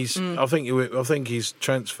does, and he's. I think his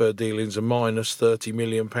transfer dealings are minus £30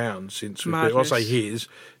 million since we've been. I say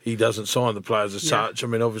he doesn't sign the players as such. I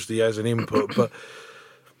mean, obviously he has an input,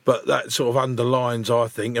 But that sort of underlines, I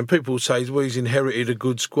think, and people say, well, he's inherited a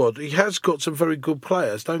good squad. He has got some very good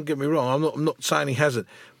players, don't get me wrong. I'm not saying he hasn't,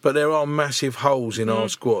 but there are massive holes in our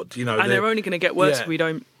squad. And they're only going to get worse if we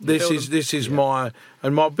don't. This is my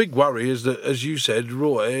big worry is that, as you said,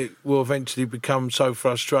 Roy will eventually become so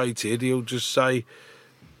frustrated he'll just say,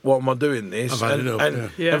 "What am I doing this?"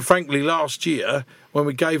 And frankly, last year when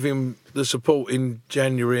we gave him the support in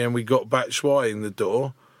January and we got Batshuayi in the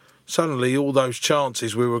door, suddenly all those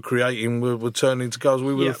chances we were creating were turning into goals.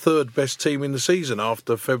 We were the third best team in the season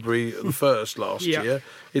after February the 1st last year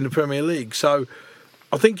in the Premier League. So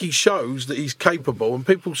I think he shows that he's capable, and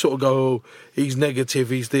people sort of go, oh, he's negative,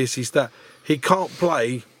 he's this, he's that. He can't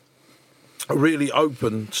play a really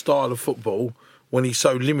open style of football when he's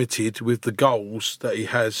so limited with the goals that he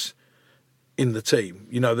has in the team.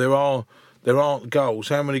 There aren't goals.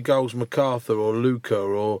 How many goals MacArthur or Luca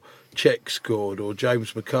or Czech scored, or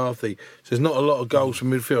James McCarthy? So there's not a lot of goals from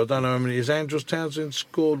midfield. I don't know how many. Has Andros Townsend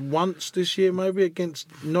scored once this year, maybe against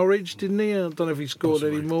Norwich, didn't he? I don't know if he scored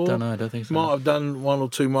any more. I don't think so. Might have done 1 or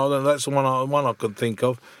 2 more. That's the one I can think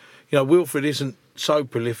of. Wilfred isn't so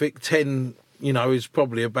prolific. 10, is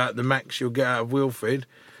probably about the max you'll get out of Wilfred.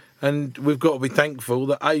 And we've got to be thankful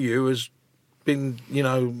that AU has been,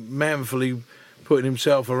 manfully putting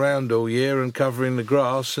himself around all year and covering the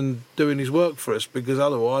grass and doing his work for us, because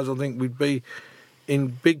otherwise I think we'd be in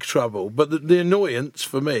big trouble. But the annoyance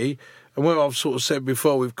for me, and where I've sort of said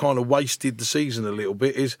before we've kind of wasted the season a little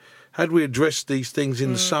bit, is had we addressed these things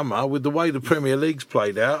in the summer with the way the Premier League's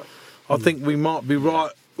played out, I think we might be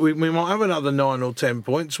right we might have another 9 or 10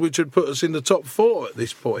 points, which would put us in the top 4 at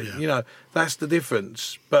this point. Yeah. That's the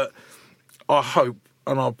difference. But I hope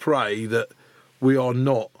and I pray that we are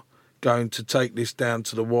not going to take this down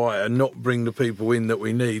to the wire and not bring the people in that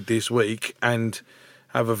we need this week and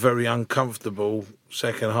have a very uncomfortable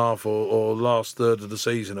second half or last third of the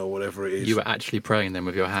season or whatever it is. You were actually praying then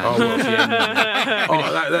with your hand. Oh,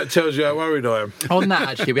 well. That tells you how worried I am. On that,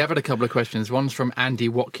 actually, we have had a couple of questions. One's from Andy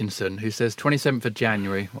Watkinson, who says 27th of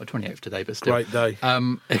January, 28th today, but still. Great day.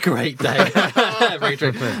 A great day. Very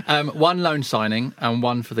true. One loan signing and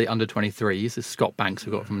one for the under-23s. This is Scott Banks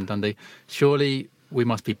we got from Dundee. Surely we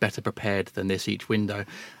must be better prepared than this each window.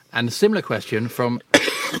 And a similar question from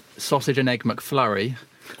Sausage and Egg McFlurry.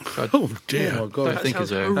 Oh dear! Oh my God! I think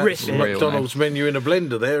is a McDonald's menu in a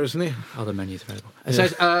blender there, isn't it? Other menus available. It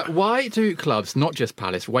says, why do clubs, not just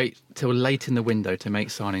Palace, wait till late in the window to make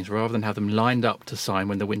signings rather than have them lined up to sign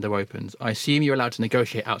when the window opens? I assume you're allowed to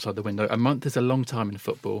negotiate outside the window. A month is a long time in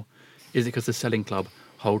football. Is it because the selling club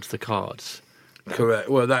holds the cards? Correct.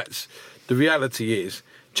 Well, that's the reality. Is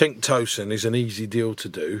Cenk Tosun is an easy deal to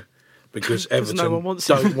do. Because Everton no one wants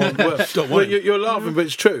don't want. Well, you're laughing, but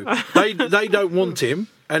it's true. They don't want him,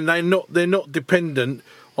 and they're not dependent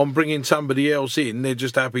on bringing somebody else in. They're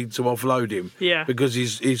just happy to offload him. Yeah. Because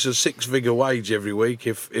he's a 6-figure wage every week,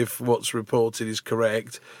 if what's reported is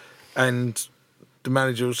correct, and the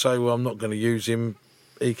manager will say, "Well, I'm not going to use him.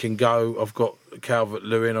 He can go. I've got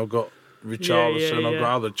Calvert-Lewin. I've got Richarlison. I've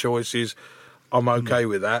got other choices. I'm okay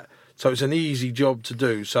with that." So it's an easy job to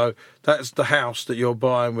do. So that's the house that you're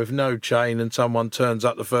buying with no chain, and someone turns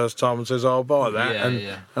up the first time and says, "I'll buy that,"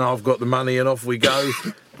 and I've got the money, and off we go.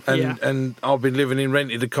 And I've been living in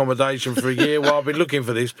rented accommodation for a year while I've been looking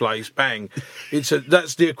for this place. Bang!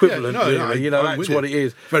 That's the equivalent, really. That's what it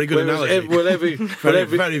is. Very good analogy. Very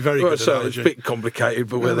good analogy. It's a bit complicated,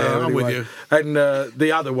 but we're there. I'm anyway. with you. And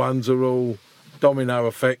the other ones are all domino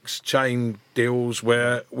effects, chain deals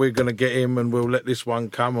where we're going to get him and we'll let this one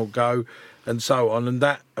come or go and so on, and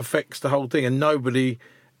that affects the whole thing, and nobody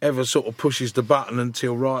ever sort of pushes the button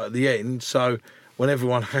until right at the end. So when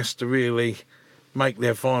everyone has to really make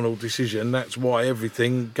their final decision, that's why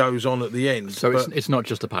everything goes on at the end. So it's not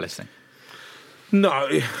just a Palace thing? No,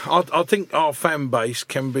 I think our fan base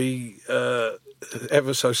can be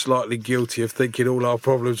ever so slightly guilty of thinking all our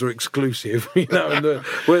problems are exclusive, and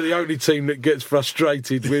we're the only team that gets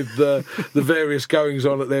frustrated with the various goings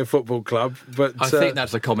on at their football club. But I think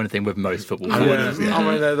that's a common thing with most football clubs.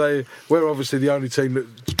 We're obviously the only team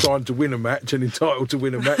that's trying to win a match and entitled to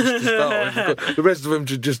win a match to start with. The rest of them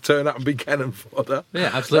should just turn up and be cannon fodder. Yeah,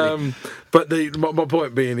 absolutely. But my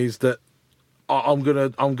point being is that I'm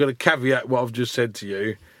gonna caveat what I've just said to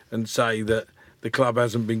you and say that the club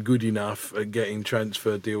hasn't been good enough at getting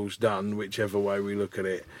transfer deals done, whichever way we look at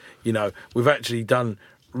it. We've actually done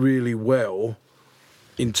really well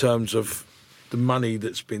in terms of the money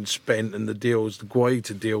that's been spent and the deals. The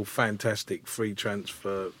Guaita deal, fantastic free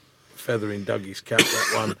transfer, feather in Dougie's cap,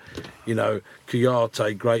 that one.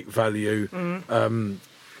 Kouyaté, great value.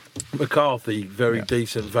 McCarthy, very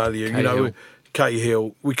decent value.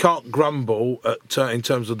 Cahill, we can't grumble in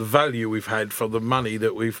terms of the value we've had for the money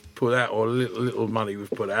that we've put out, or little money we've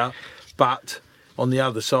put out. But on the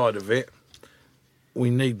other side of it, we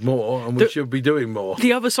need more, and we should be doing more.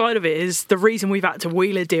 The other side of it is the reason we've had to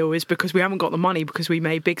wheel a deal is because we haven't got the money, because we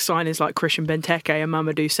made big signings like Christian Benteke and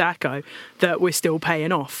Mamadou Sakho that we're still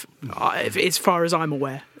paying off, as far as I'm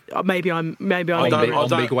aware. Maybe I'm on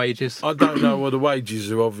big wages. I don't know. Well, the wages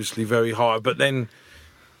are obviously very high, but then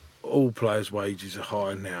all players' wages are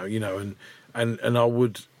high now, and I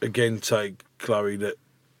would again take Chloe that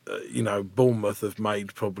Bournemouth have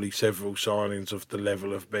made probably several signings of the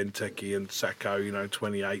level of Benteke and Sakho,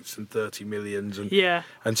 28s and 30 millions,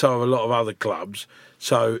 and so have a lot of other clubs.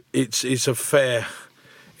 So it's a fair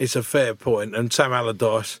point. And Sam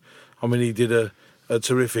Allardyce, he did a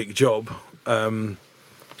terrific job,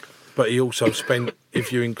 but he also spent,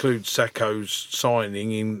 if you include Sakho's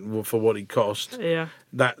signing for what he cost,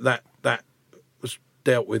 that was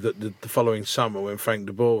dealt with at the following summer when Frank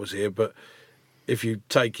de Boer was here. But if you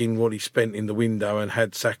take in what he spent in the window and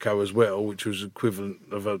had Sakho as well, which was equivalent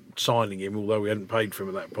of signing him, although we hadn't paid for him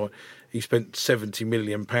at that point, he spent £70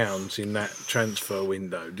 million in that transfer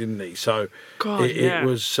window, didn't he? So it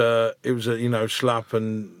was Schlupp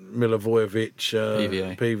and Milivojevic,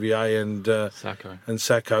 PVA and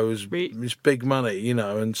Sakho was big money,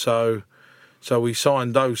 and so So we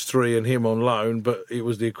signed those 3 and him on loan, but it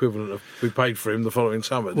was the equivalent of we paid for him the following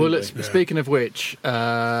summer. Well, speaking of which,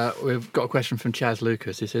 we've got a question from Chaz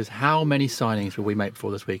Lucas. He says, how many signings will we make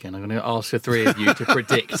before this weekend? I'm going to ask the 3 of you to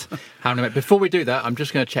predict how many. Before we do that, I'm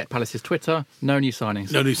just going to check Palace's Twitter. No new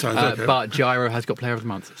signings. No new signings, okay. But Gyro has got Player of the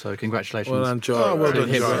Month, so congratulations. Well done, Gyro. Well done,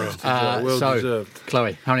 Gyro. Well deserved.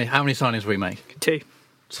 Chloe, how many signings will we make? 2.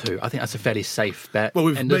 I think that's a fairly safe bet. Well,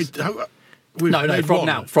 we've made... From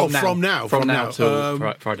now till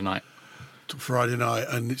Friday night. Friday night,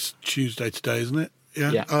 and it's Tuesday today, isn't it?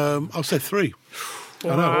 Yeah. I'll say 3. I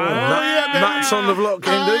know. Matt's on the block,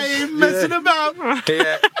 I ain't messing about.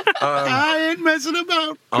 Yeah. I ain't messing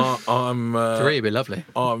about. I'm 3 would be lovely.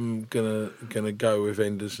 I'm gonna go with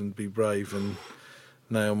Enders and be brave and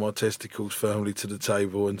nail my testicles firmly to the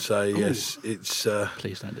table and say yes. It's.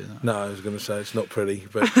 Please don't do that. No, I was going to say it's not pretty,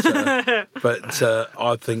 but I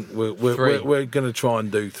think we're going to try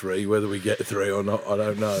and do 3. Whether we get 3 or not, I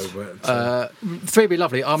don't know. But 3 would be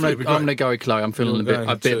lovely. I'm going to go with Chloe. I'm feeling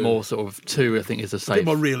a bit more sort of 2. I think is a safe. A bit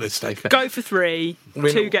more realistic. Go for 3.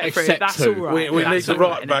 2 get 3. That's 2. All right. We need the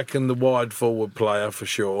right back and the wide forward player for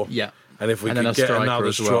sure. Yeah. And if we could get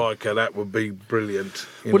another striker, that would be brilliant.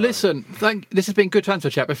 Listen, this has been good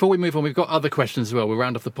transfer chat. Before we move on, we've got other questions as well. We'll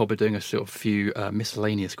round off the pod by doing a sort of few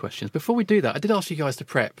miscellaneous questions. Before we do that, I did ask you guys to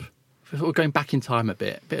prep. We're going back in time a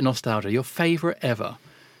bit of nostalgia. Your favourite ever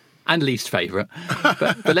and least favourite.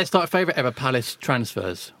 but let's start favourite ever Palace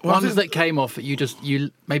transfers. Ones that came off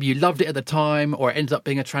that maybe you loved it at the time, or it ends up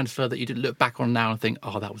being a transfer that you did look back on now and think,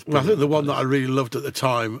 oh, that was brilliant. Well, I think the one that I really loved at the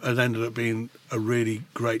time and ended up being a really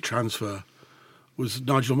great transfer was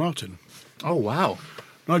Nigel Martin. Oh, wow.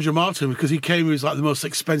 Nigel Martin, because he was like the most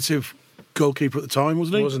expensive goalkeeper at the time,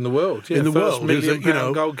 wasn't he? He was in the world. Yeah, in the world. He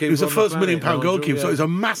was the first £1 million goalkeeper, so it was a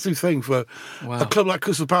massive thing for a club like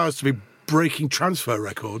Crystal Palace to be breaking transfer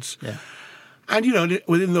records. Yeah. And,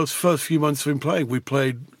 within those first few months of him playing, we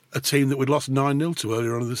played a team that we'd lost 9-0 to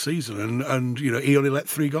earlier on in the season, and he only let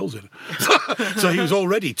 3 goals in. So he was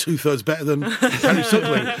already 2/3 better than Henry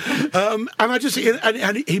Sutherland.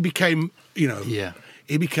 And he became,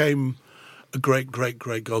 he became a great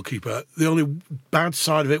goalkeeper. The only bad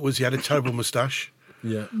side of it was he had a terrible moustache.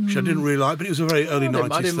 Yeah, which I didn't really like, but it was a very early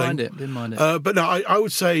 90s thing. I didn't mind it. But no, I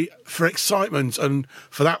would say for excitement and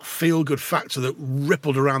for that feel-good factor that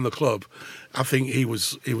rippled around the club, I think he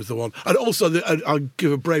was the one. And also, I'll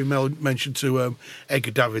give a brave mention to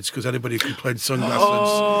Edgar Davids, because anybody who can play in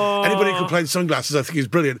sunglasses, I think he's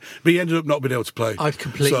brilliant. But he ended up not being able to play. I'd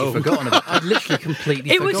completely forgotten about it. I'd literally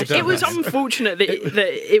completely forgotten. It was unfortunate that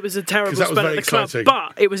it was a terrible spell at the exciting.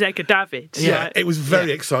 club, but it was Edgar Davids. Yeah, right? It was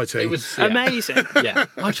very exciting. It was amazing. Yeah,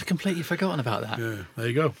 I'd completely forgotten about that. Yeah, there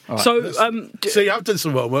you go. Right. So, see, I've done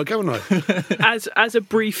some homework, haven't I? As a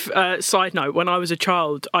brief side note, when I was a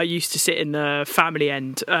child, I used to sit in the family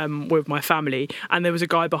end with my family, and there was a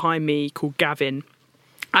guy behind me called Gavin.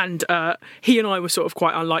 And he and I were sort of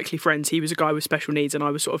quite unlikely friends. He was a guy with special needs, and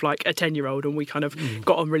I was sort of like a 10-year-old, and we kind of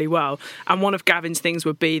got on really well. And one of Gavin's things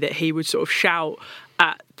would be that he would sort of shout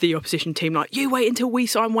at the opposition team, like, you wait until we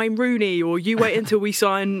sign Wayne Rooney, or you wait until we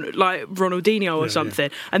sign like Ronaldinho or something.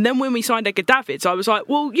 Yeah. And then when we signed Edgar Davids, I was like,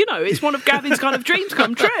 well, it's one of Gavin's kind of dreams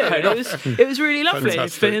come true. It was really lovely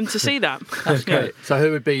for him to see that. That's great. So who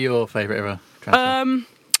would be your favourite ever transfer?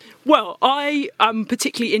 Well, I am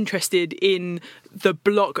particularly interested in the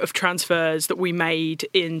block of transfers that we made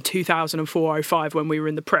in 2004-05 when we were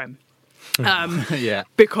in the Prem. Yeah.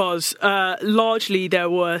 Because largely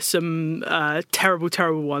there were some terrible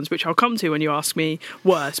ones, which I'll come to when you ask me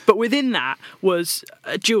worse. But within that was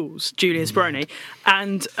Julius Baroni.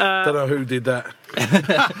 And don't know who did that.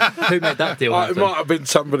 Who made that deal? It might have been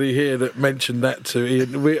somebody here that mentioned that to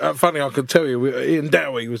Ian. Funny, I could tell you, Ian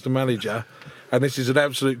Dowie was the manager. And this is an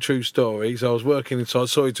absolute true story. So I was working inside.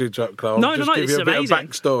 Sorry to interrupt, Clark. No, give you a bit of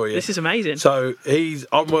backstory. This is amazing. So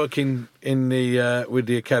I'm working in the with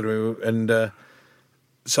the academy, and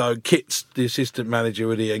so Kit's the assistant manager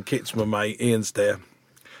with Ian. Kit's my mate. Ian's there.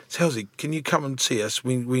 Tells he, can you come and see us?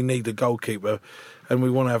 We need a goalkeeper, and we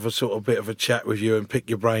want to have a sort of bit of a chat with you and pick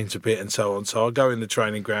your brains a bit and so on. So I go in the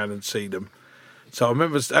training ground and see them. So I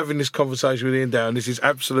remember having this conversation with Ian Down. This is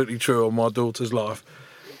absolutely true on my daughter's life.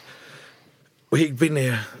 He'd been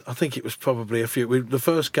there, I think it was probably the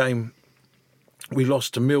first game we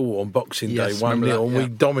lost to Millwall on Boxing Day 1-0, and we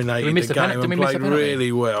dominated the game and played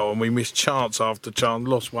really well, and we missed chance after chance,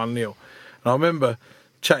 lost 1-0. And I remember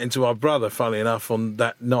chatting to our brother, funny enough, on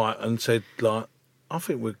that night and said, like, I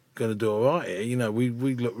think we're going to do all right here. We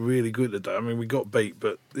look really good today. I mean, we got beat,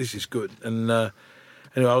 but this is good. And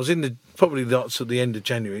anyway, I was in probably that's at the end of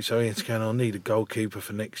January, so Ian's going, I need a goalkeeper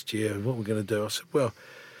for next year. What we're going to do? I said, well,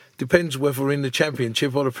 depends whether we're in the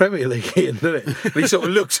Championship or the Premier League, Ian, doesn't it? And he sort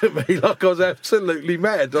of looks at me like I was absolutely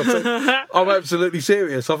mad. I said, I'm absolutely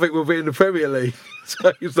serious. I think we'll be in the Premier League.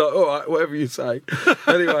 So he's like, all right, whatever you say.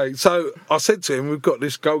 Anyway, so I said to him, we've got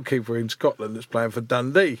this goalkeeper in Scotland that's playing for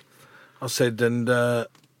Dundee. I said, and I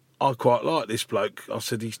quite like this bloke. I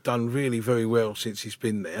said, he's done really very well since he's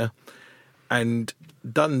been there. And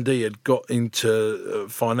Dundee had got into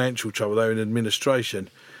financial trouble. They were in administration.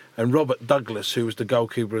 And Robert Douglas, who was the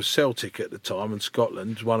goalkeeper of Celtic at the time in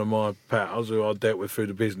Scotland, one of my pals who I dealt with through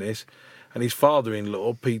the business, and his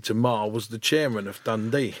father-in-law, Peter Marr, was the chairman of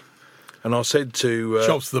Dundee. And I said to...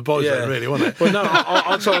 Shops to the boys then, really, wasn't it? Well, no,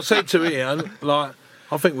 I said to Ian, like,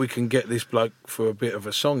 I think we can get this bloke for a bit of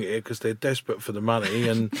a song here because they're desperate for the money.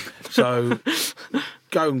 And so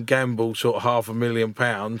go and gamble sort of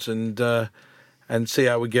 £500,000 and see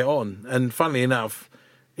how we get on. And funnily enough,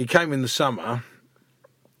 he came in the summer...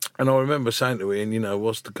 And I remember saying to Ian,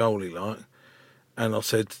 what's the goalie like? And I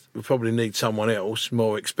said, we probably need someone else,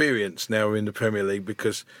 more experienced now we're in the Premier League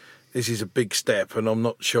because this is a big step and I'm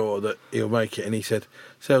not sure that he'll make it. And he said,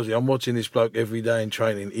 Selzy, I'm watching this bloke every day in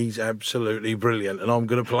training. He's absolutely brilliant and I'm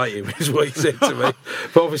going to play him, is what he said to me.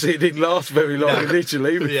 But obviously it didn't last very long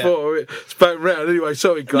initially before it span round. Anyway,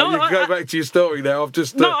 sorry, Clay, you can go back to your story now. I've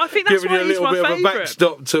just I think that's given you a little bit favourite. of a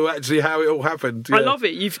backstop to actually how it all happened. Yeah. I love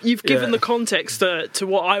it. You've given the context to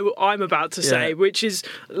what I'm about to say, which is,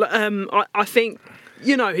 I think,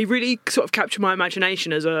 he really sort of captured my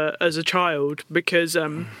imagination as a child because,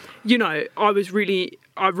 I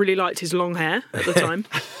really liked his long hair at the time.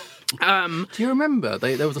 Do you remember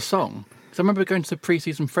there was a song? Because I remember going to the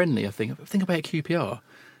pre-season friendly, I think about QPR,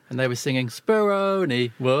 and they were singing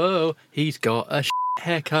Speroni, whoa, he's got a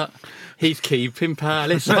haircut, he's keeping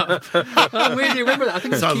Palace up. I really remember that. I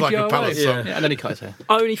think it sounds like a Palace song. Yeah, and then he cut his hair.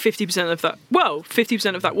 Only 50% of that. Well,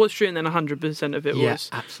 50% of that was true, and then 100% of it was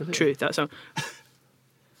absolutely true. That song.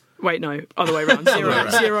 Wait, no, other way around.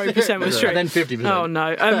 0% was true. And then 50%. Oh,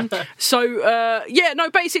 no.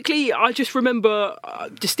 Basically, I just remember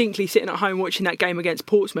distinctly sitting at home watching that game against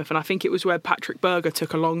Portsmouth, and I think it was where Patrick Berger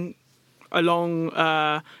took a long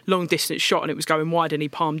distance shot, and it was going wide, and he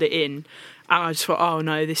palmed it in. And I just thought, oh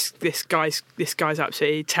no, this guy's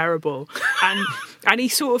absolutely terrible. And he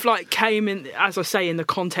sort of like came in, as I say, in the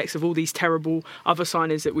context of all these terrible other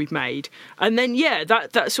signings that we've made. And then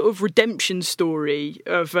that sort of redemption story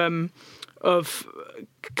of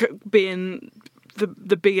being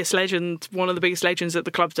the biggest legend, one of the biggest legends that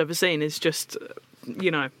the club's ever seen, is just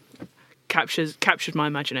captured my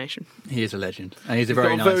imagination. He is a legend, and he's a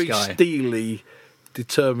very nice guy. He's got a very steely,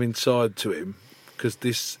 determined side to him. Because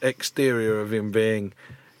this exterior of him being,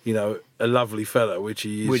 a lovely fella, which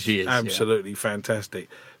he is absolutely fantastic,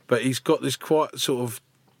 but he's got this quite sort of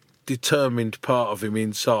determined part of him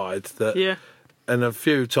inside that. Yeah. And a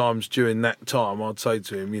few times during that time, I'd say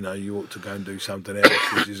to him, you ought to go and do something else.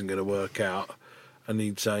 This isn't going to work out. And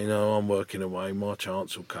he'd say, no, I'm working away. My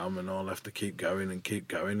chance will come, and I'll have to keep going and keep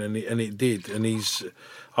going. And it did. And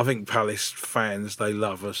I think Palace fans, they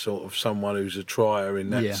love a sort of someone who's a trier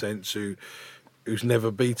in that sense, who's never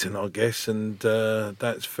beaten, I guess, and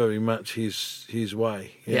that's very much his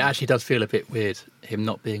way. Yeah. It actually does feel a bit weird, him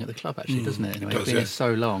not being at the club, actually, doesn't it? Anyway, being here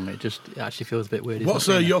so long, it actually feels a bit weird. What's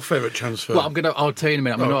your favourite transfer? Well, I'll tell you in a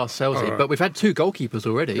minute. I'm going to ask Selzy, but we've had two goalkeepers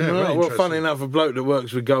already. Yeah, well, funny enough, a bloke that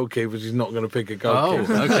works with goalkeepers is not going to pick a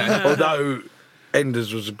goalkeeper. Oh, okay. Although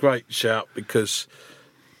Enders was a great shout because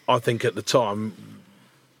I think at the time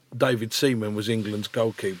David Seaman was England's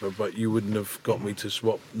goalkeeper, but you wouldn't have got me to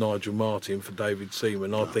swap Nigel Martin for David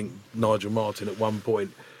Seaman. I think Nigel Martin at one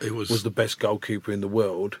point was the best goalkeeper in the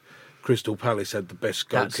world. Crystal Palace had the best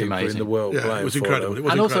goalkeeper in the world playing it was incredible. for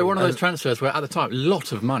them. Also one of those transfers where at the time, a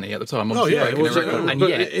lot of money at the time. It was, and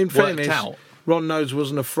yet in fairness, worked out. Ron Nodes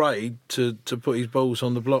wasn't afraid to put his balls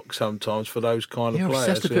on the block sometimes for those kind of players. You're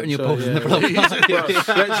obsessed with putting your balls on the block. Well,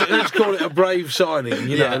 let's call it a brave signing,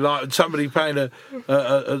 like somebody paying a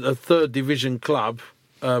third division club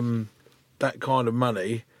that kind of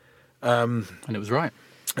money. And it was right.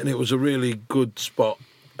 And it was a really good spot.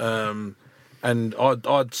 And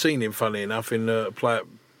I'd seen him, funny enough, play at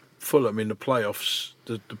Fulham in the playoffs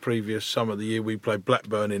the previous summer, the year we played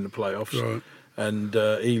Blackburn in the playoffs. Right. And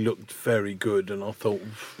he looked very good, and I thought,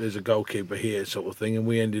 there's a goalkeeper here, sort of thing. And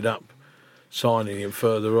we ended up signing him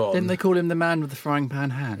further on. Didn't they call him the man with the frying pan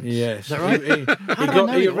hands? Yes. Is that right?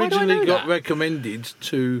 He originally got recommended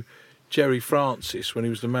to Jerry Francis when he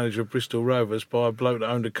was the manager of Bristol Rovers by a bloke that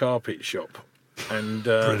owned a carpet shop. And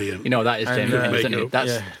brilliant. That is genuine.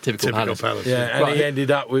 That's typical Palace. Yeah, and he ended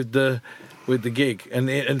up with the gig.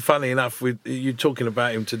 And funny enough, you're talking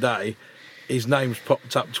about him today. his name's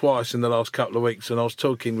popped up twice in the last couple of weeks, and I was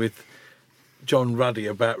talking with John Ruddy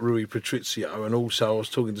about Rui Patrizio, and also I was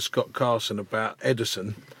talking to Scott Carson about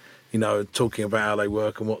Edison, talking about how they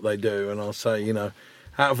work and what they do. And I'll say, out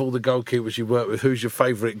of all the goalkeepers you work with, who's your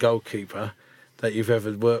favourite goalkeeper that you've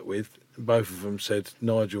ever worked with? Both of them said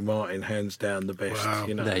Nigel Martin, hands down the best. Wow.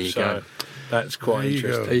 There you go. That's quite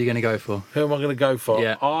interesting. Who are you going to go for? Who am I going to go for?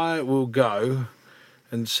 Yeah. I will go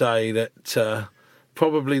and say that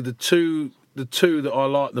probably the two that I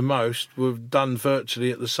like the most were done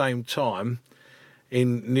virtually at the same time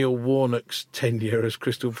in Neil Warnock's tenure as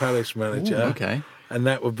Crystal Palace manager. Ooh, okay. And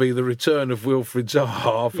that would be the return of Wilfried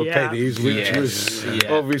Zaha for pennies, which was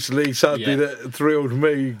obviously something that thrilled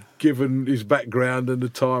me, given his background and the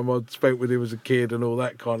time I'd spent with him as a kid and all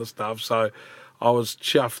that kind of stuff. So I was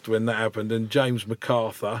chuffed when that happened. And James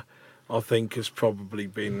MacArthur, I think, has probably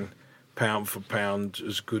been pound for pound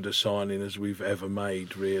as good a signing as we've ever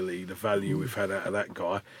made, really. The value we've had out of that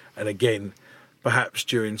guy. And again, perhaps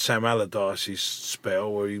during Sam Allardyce's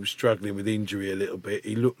spell, where he was struggling with injury a little bit,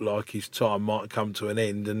 he looked like his time might come to an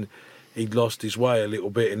end, and he'd lost his way a little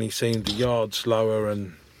bit, and he seemed a yard slower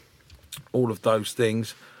and all of those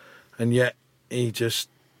things. And yet he just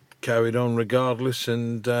carried on regardless,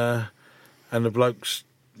 and the bloke's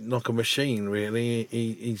like a machine, really.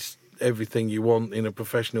 He's everything you want in a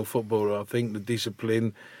professional footballer, I think. The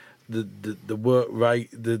discipline, the work rate,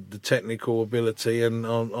 the technical ability, and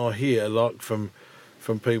I hear from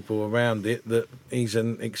people around it that he's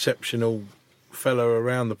an exceptional fellow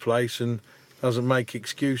around the place and doesn't make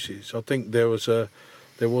excuses. I think there was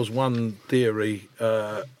one theory,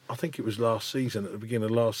 I think it was last season, at the beginning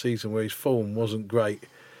of last season, where his form wasn't great,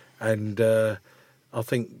 and I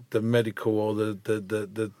think the medical or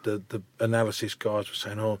the analysis guys were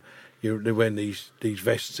saying, you're wearing these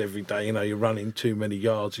vests every day, you're running too many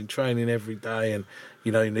yards in training every day, and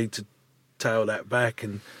you need to tail that back,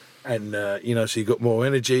 and so you got more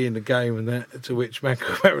energy in the game, and that. To which Mac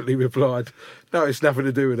apparently replied, "No, it's nothing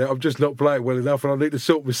to do with that. I'm just not playing well enough, and I need to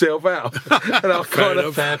sort myself out." And I quite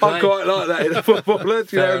like that in a footballer.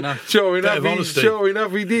 Sure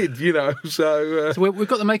enough, he did. So we've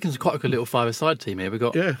got the makings of quite a good little five-a-side team here. We've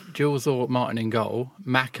got Jules or Martin in goal,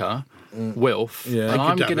 Macca, Wilf, and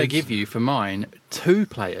I'm going to give you for mine two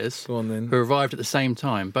players who arrived at the same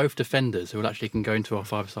time, both defenders who actually can go into our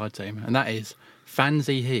five-a-side team, and that is Fan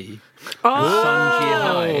Zhihe and Sun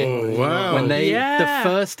Jihai. Wow. When they the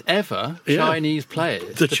first ever Chinese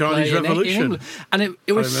players the Chinese Revolution, and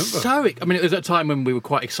it was so. I mean, it was at a time when we were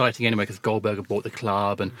quite exciting anyway, because Goldberger bought the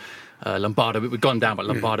club, and Lombardo, we'd gone down, but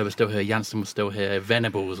Lombardo was still here, Janssen was still here,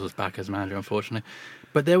 Venables was back as manager, unfortunately.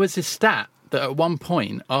 But there was this stat that at one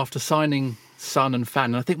point, after signing Sun and Fan,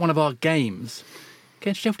 and I think one of our games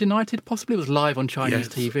against Sheffield United, possibly, was live on Chinese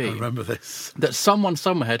TV. I remember this. That someone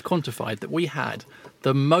somewhere had quantified that we had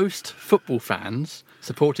the most football fans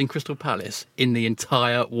supporting Crystal Palace in the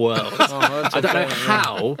entire world. I don't know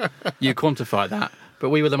how you quantify that, but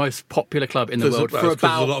we were the most popular club in the world for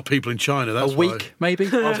about a lot of people in China. That's a week, maybe.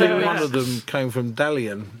 I think one of them came from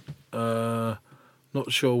Dalian. Not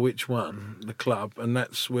sure which one, the club, and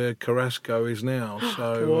that's where Carrasco is now.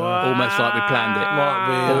 So almost like we planned it. Might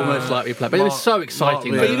be almost like we planned. But it was so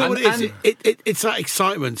exciting. But you know what it is? It's that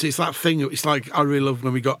excitement. It's that thing. It's like I really love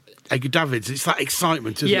when we got Edgar Davids. It's that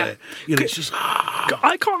excitement, isn't it? It's just.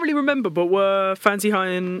 I can't really remember, but were Fan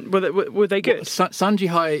Zhihe and were they good? Sun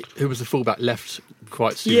Jihai, who was the fullback, left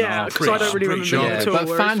quite soon. Yeah, because I don't really remember him at all.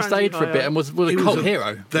 But Fan stayed for a bit and was a cult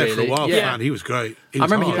hero. There really. for a while. Fan, he was great. I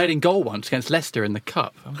remember he played in goal once against Leicester in the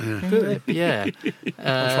cup. Yeah. I'm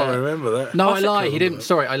trying to remember that. No, I lie. He didn't.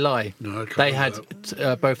 Sorry, I lie. No, I can't they had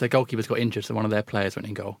both their goalkeepers got injured, so one of their players went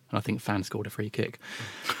in goal, and I think Fan scored a free kick.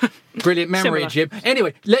 Brilliant memory, Jim.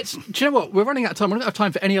 Anyway, do you know what? We're running out of time. We don't have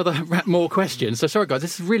time for any other more questions. So sorry, guys.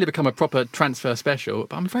 This has really become a proper transfer special.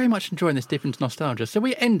 But I'm very much enjoying this dip into nostalgia. So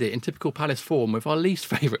we end it in typical Palace form with our least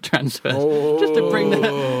favourite transfers, just to bring the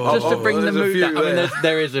mood down. I mean,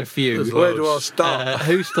 there is a few. Where do I start?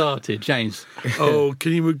 Who started, James?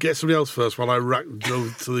 Can you get somebody else first while I go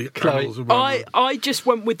to the annals? I just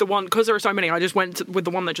went with the one, because there are so many. I just went with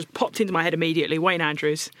the one that just popped into my head immediately. Wayne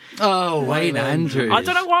Andrews. Oh, Wayne Andrews. I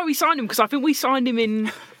don't know why we signed him, because I think we signed him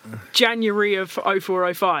in January of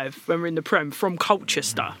 04-05 when we were in the Prem from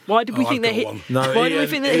Colchester. Why did we think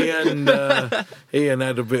that Ian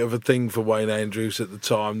had a bit of a thing for Wayne Andrews at the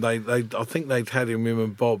time. I think they'd had him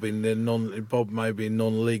and Bob in their Bob maybe in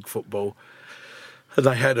non-league football.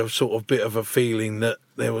 They had a sort of bit of a feeling that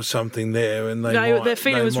there was something there, and their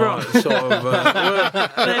feeling was wrong. On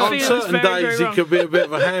certain days he could be a bit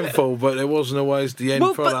of a handful, but there wasn't always the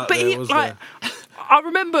end product. I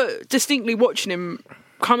remember distinctly watching him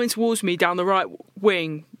coming towards me down the right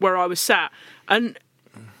wing where I was sat, and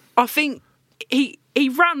I think he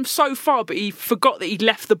ran so far, but he forgot that he'd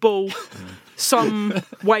left the ball some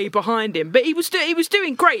way behind him. But he was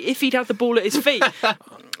doing great if he'd had the ball at his feet.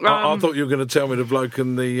 I thought you were going to tell me the bloke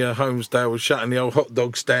in the Homesdale was shutting the old hot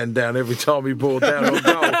dog stand down every time he brought down on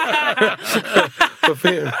goal. For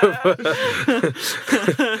fear of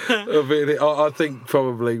it. I think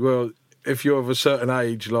probably, well, if you're of a certain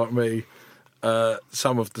age like me,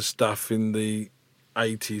 some of the stuff in the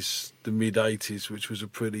 80s, the mid-80s, which was a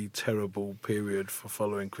pretty terrible period for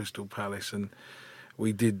following Crystal Palace, and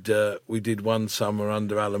we did one summer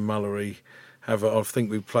under Alan Mullery I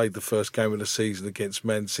think we played the first game of the season against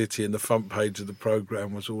Man City, and the front page of the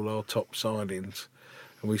programme was all our top signings.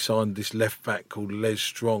 And we signed this left back called Les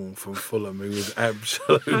Strong from Fulham, who was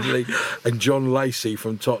absolutely, and John Lacey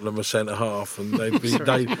from Tottenham, a centre half. And they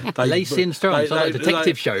Lacey and Strong, it's like a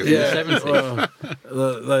detective show from the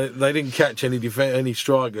 70s. They didn't catch any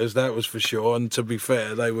strikers, that was for sure. And to be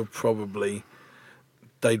fair, they'd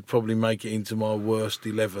probably make it into my worst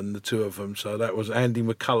 11, the two of them. So that was Andy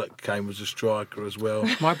McCulloch came as a striker as well.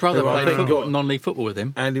 My brother played non-league football with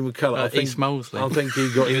him. Andy McCulloch, East Molesley. I think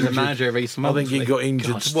he got. He was a manager of East Molesley. I think he got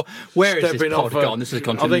injured. God, where is this pod gone? This is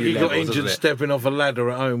continuity. I think he got injured stepping off a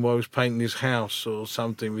ladder at home while he was painting his house or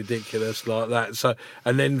something ridiculous like that. So,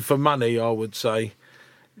 and then for money, I would say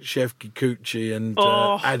Chef Kikuchi and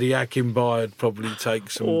Adi Akinbaye would probably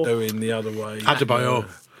take some doing the other way.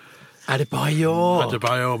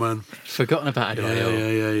 Adebayor, man. Forgotten about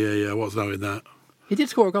Adebayor. Yeah. I was knowing that. He did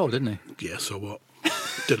score a goal, didn't he? Yeah, so what?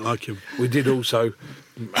 Didn't like him. We did also.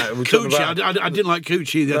 Coochie, I didn't like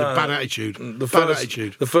Coochie. He had a bad attitude. The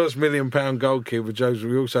first £1 million goalkeeper, Joseph.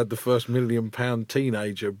 We also had the first £1 million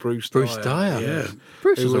teenager, Bruce Dyer. Yeah.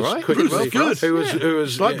 Bruce was all right. Bruce was good. Who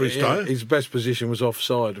was like Bruce Dyer. His best position was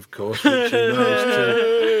offside, of course. Which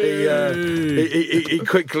he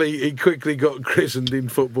quickly got christened in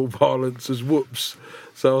football parlance as Whoops.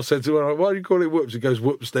 So I said to him, why do you call it Whoops? He goes,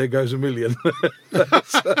 whoops, there goes $1 million. Do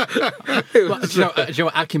you know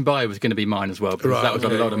what? Akinbaye was going to be mine as well, because that was a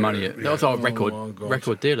lot of money. That was our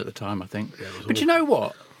record deal at the time, I think. Yeah, but you know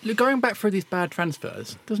what? Going back through these bad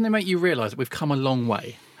transfers, doesn't it make you realise that we've come a long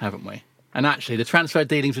way, haven't we? And actually, the transfer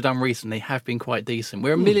dealings we've done recently have been quite decent.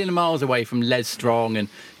 We're a million miles away from Les Strong and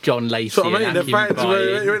John Lacey. So I mean, the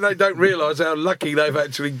fans, they don't realise how lucky they've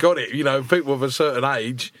actually got it. You know, people of a certain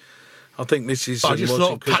age. I think this is. I just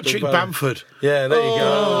thought Patrick Bamford. Yeah, there you go.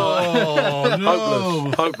 Oh,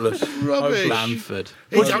 no. Hopeless. Rubbish. Bamford.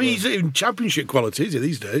 He's in championship quality, is he,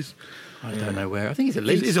 these days? I don't know where. I think he's at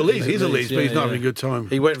Leeds. He's at Leeds, but he's not having a good time.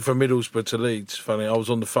 He went from Middlesbrough to Leeds. Funny, I was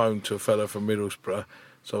on the phone to a fellow from Middlesbrough,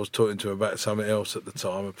 so I was talking to him about something else at the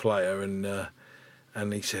time, a player,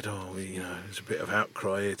 and he said, there's a bit of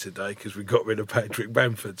outcry here today because we got rid of Patrick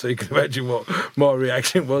Bamford. So you can imagine what my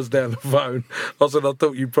reaction was down the phone. I said, I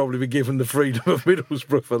thought you'd probably be given the freedom of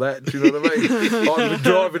Middlesbrough for that. Do you know what I mean? I'd been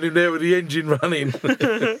driving him there with the engine running.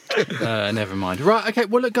 Never mind. Right, okay,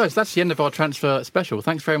 well, look, guys, that's the end of our transfer special.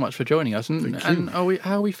 Thanks very much for joining us. And how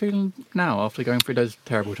are we feeling now after going through those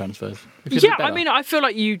terrible transfers? Yeah, I mean, I feel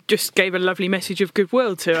like you just gave a lovely message of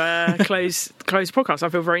goodwill to close the podcast. I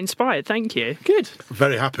feel very inspired. Thank you. Good.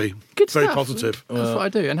 Very happy. Good Very stuff. positive. That's what I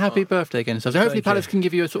do. And happy birthday again. So hopefully Palace can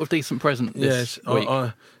give you a sort of decent present this week.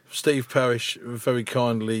 Steve Parish very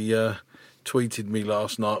kindly tweeted me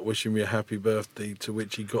last night wishing me a happy birthday, to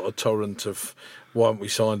which he got a torrent of, why haven't we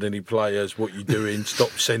signed any players, what you doing,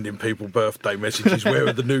 stop sending people birthday messages, where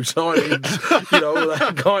are the new signings, all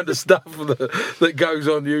that kind of stuff that goes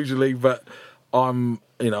on usually. But I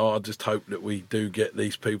just hope that we do get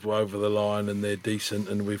these people over the line and they're decent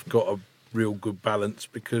and we've got a real good balance,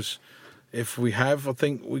 because if we have, I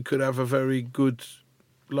think we could have a very good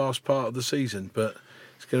last part of the season. But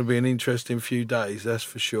it's going to be an interesting few days, that's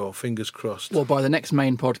for sure. Fingers crossed. Well, by the next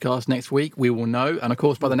main podcast next week, we will know. And, of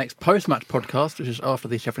course, by the next post-match podcast, which is after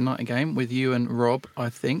the Sheffield United game with you and Rob, I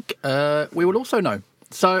think, we will also know.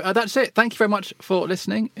 So that's it. Thank you very much for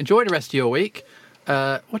listening. Enjoy the rest of your week.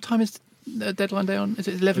 What time is the deadline day on? Is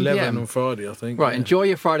it 11 p.m? 11 on Friday, I think. Right, enjoy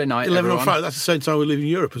your Friday night, 11 everyone. on Friday, that's the same time we're leaving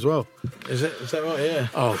Europe as well. Is it? Is that right? Yeah.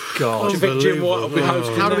 Oh, God. Do you think Jim White will be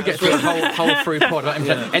hosting? How do we get through a whole through pod?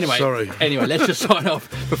 Anyway, let's just sign off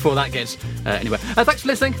before that gets... anyway, thanks for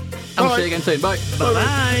listening, and we'll see you again soon. Bye.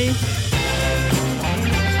 Bye.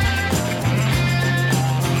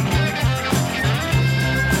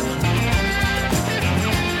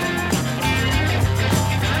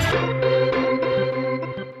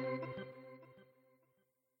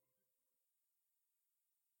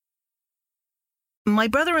 My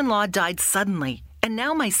brother-in-law died suddenly, and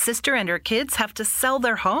now my sister and her kids have to sell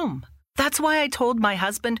their home. That's why I told my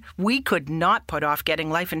husband we could not put off getting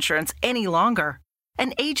life insurance any longer.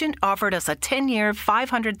 An agent offered us a 10-year,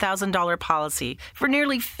 $500,000 policy for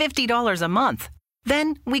nearly $50 a month.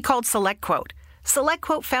 Then we called SelectQuote.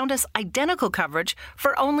 SelectQuote found us identical coverage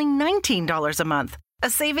for only $19 a month, a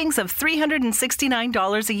savings of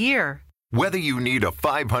 $369 a year. Whether you need a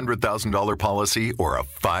 $500,000 policy or a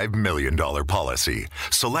 $5 million policy,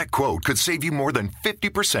 SelectQuote could save you more than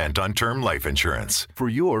 50% on term life insurance. For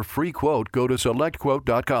your free quote, go to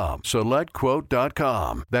SelectQuote.com.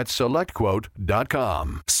 SelectQuote.com. That's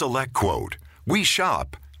SelectQuote.com. SelectQuote. We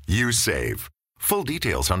shop. You save. Full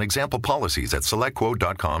details on example policies at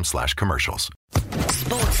SelectQuote.com/commercials.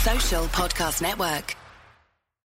 Sports Social Podcast Network.